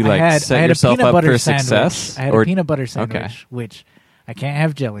set yourself up for success? I had a peanut butter sandwich, which I can't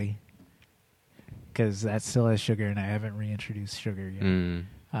have jelly because that still has sugar, and I haven't reintroduced sugar yet.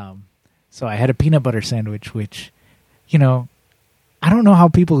 So I had a peanut butter sandwich, which, I don't know how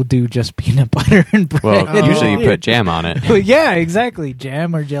people do just peanut butter and bread. Well, usually you put jam on it. Yeah, exactly,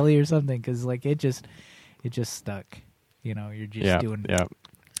 jam or jelly or something, because it just stuck. You're just doing. Yeah.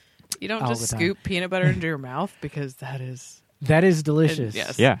 You don't just scoop peanut butter into your mouth because that is delicious.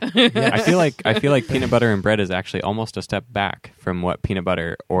 Yes. Yeah. I feel like peanut butter and bread is actually almost a step back from what peanut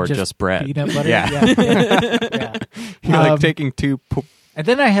butter or just bread. Peanut butter. Yeah. Yeah. You're taking two. And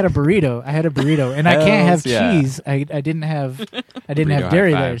then I had a burrito, and I can't have cheese. I didn't have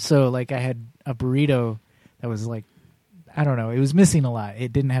dairy there, so I had a burrito that was I don't know, it was missing a lot.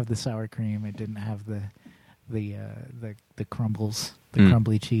 It didn't have the sour cream. It didn't have the the crumbles, the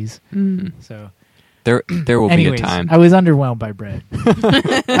crumbly cheese. So there will anyways, be a time. I was underwhelmed by bread.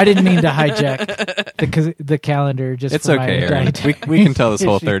 I didn't mean to hijack the calendar. Just It's for okay, my Aaron. dietary We can tell this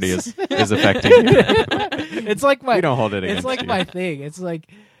whole 30 issues. is affecting you. It's like my. We don't hold it It's against like you. my thing. It's like,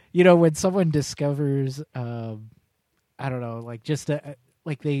 you know, when someone discovers, I don't know, like just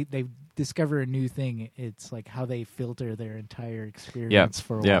like they discover a new thing. It's like how they filter their entire experience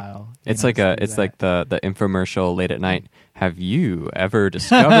for a while. It's like the infomercial late at night. Have you ever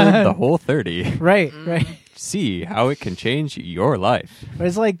discovered the whole 30? Right. See how it can change your life. But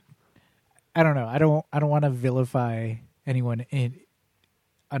it's like, I don't know. I don't want to vilify anyone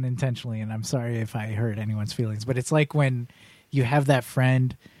unintentionally, and I'm sorry if I hurt anyone's feelings. But it's like when you have that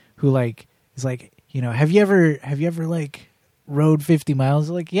friend who like is like, you know, have you ever like rode 50 miles?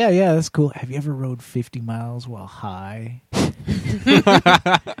 Like, yeah, that's cool. Have you ever rode 50 miles while high?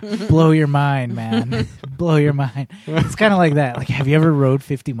 Blow your mind, man. Blow your mind. It's kind of like that. Like, have you ever rode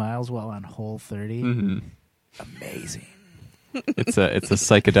 50 miles while on Hole 30? Mm-hmm. Amazing. It's a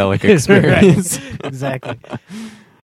psychedelic experience. Right. Exactly.